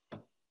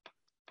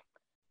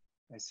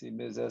 I see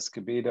Ms.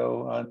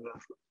 Escobedo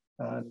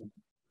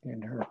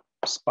in her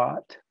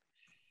spot.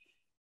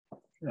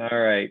 All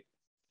right.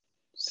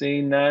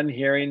 Seeing none,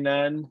 hearing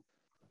none.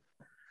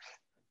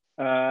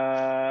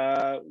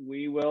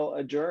 We will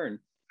adjourn.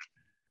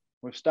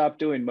 We've stopped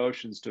doing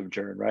motions to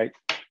adjourn, right?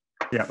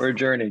 Yeah. We're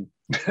adjourning.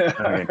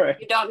 Right.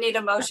 You don't need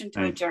a motion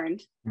to adjourn.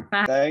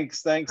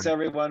 Thanks,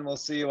 everyone. We'll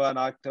see you on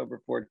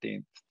October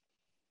 14th.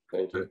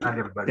 Thank you. Good night,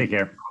 everybody. Take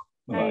care.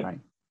 Bye. Bye.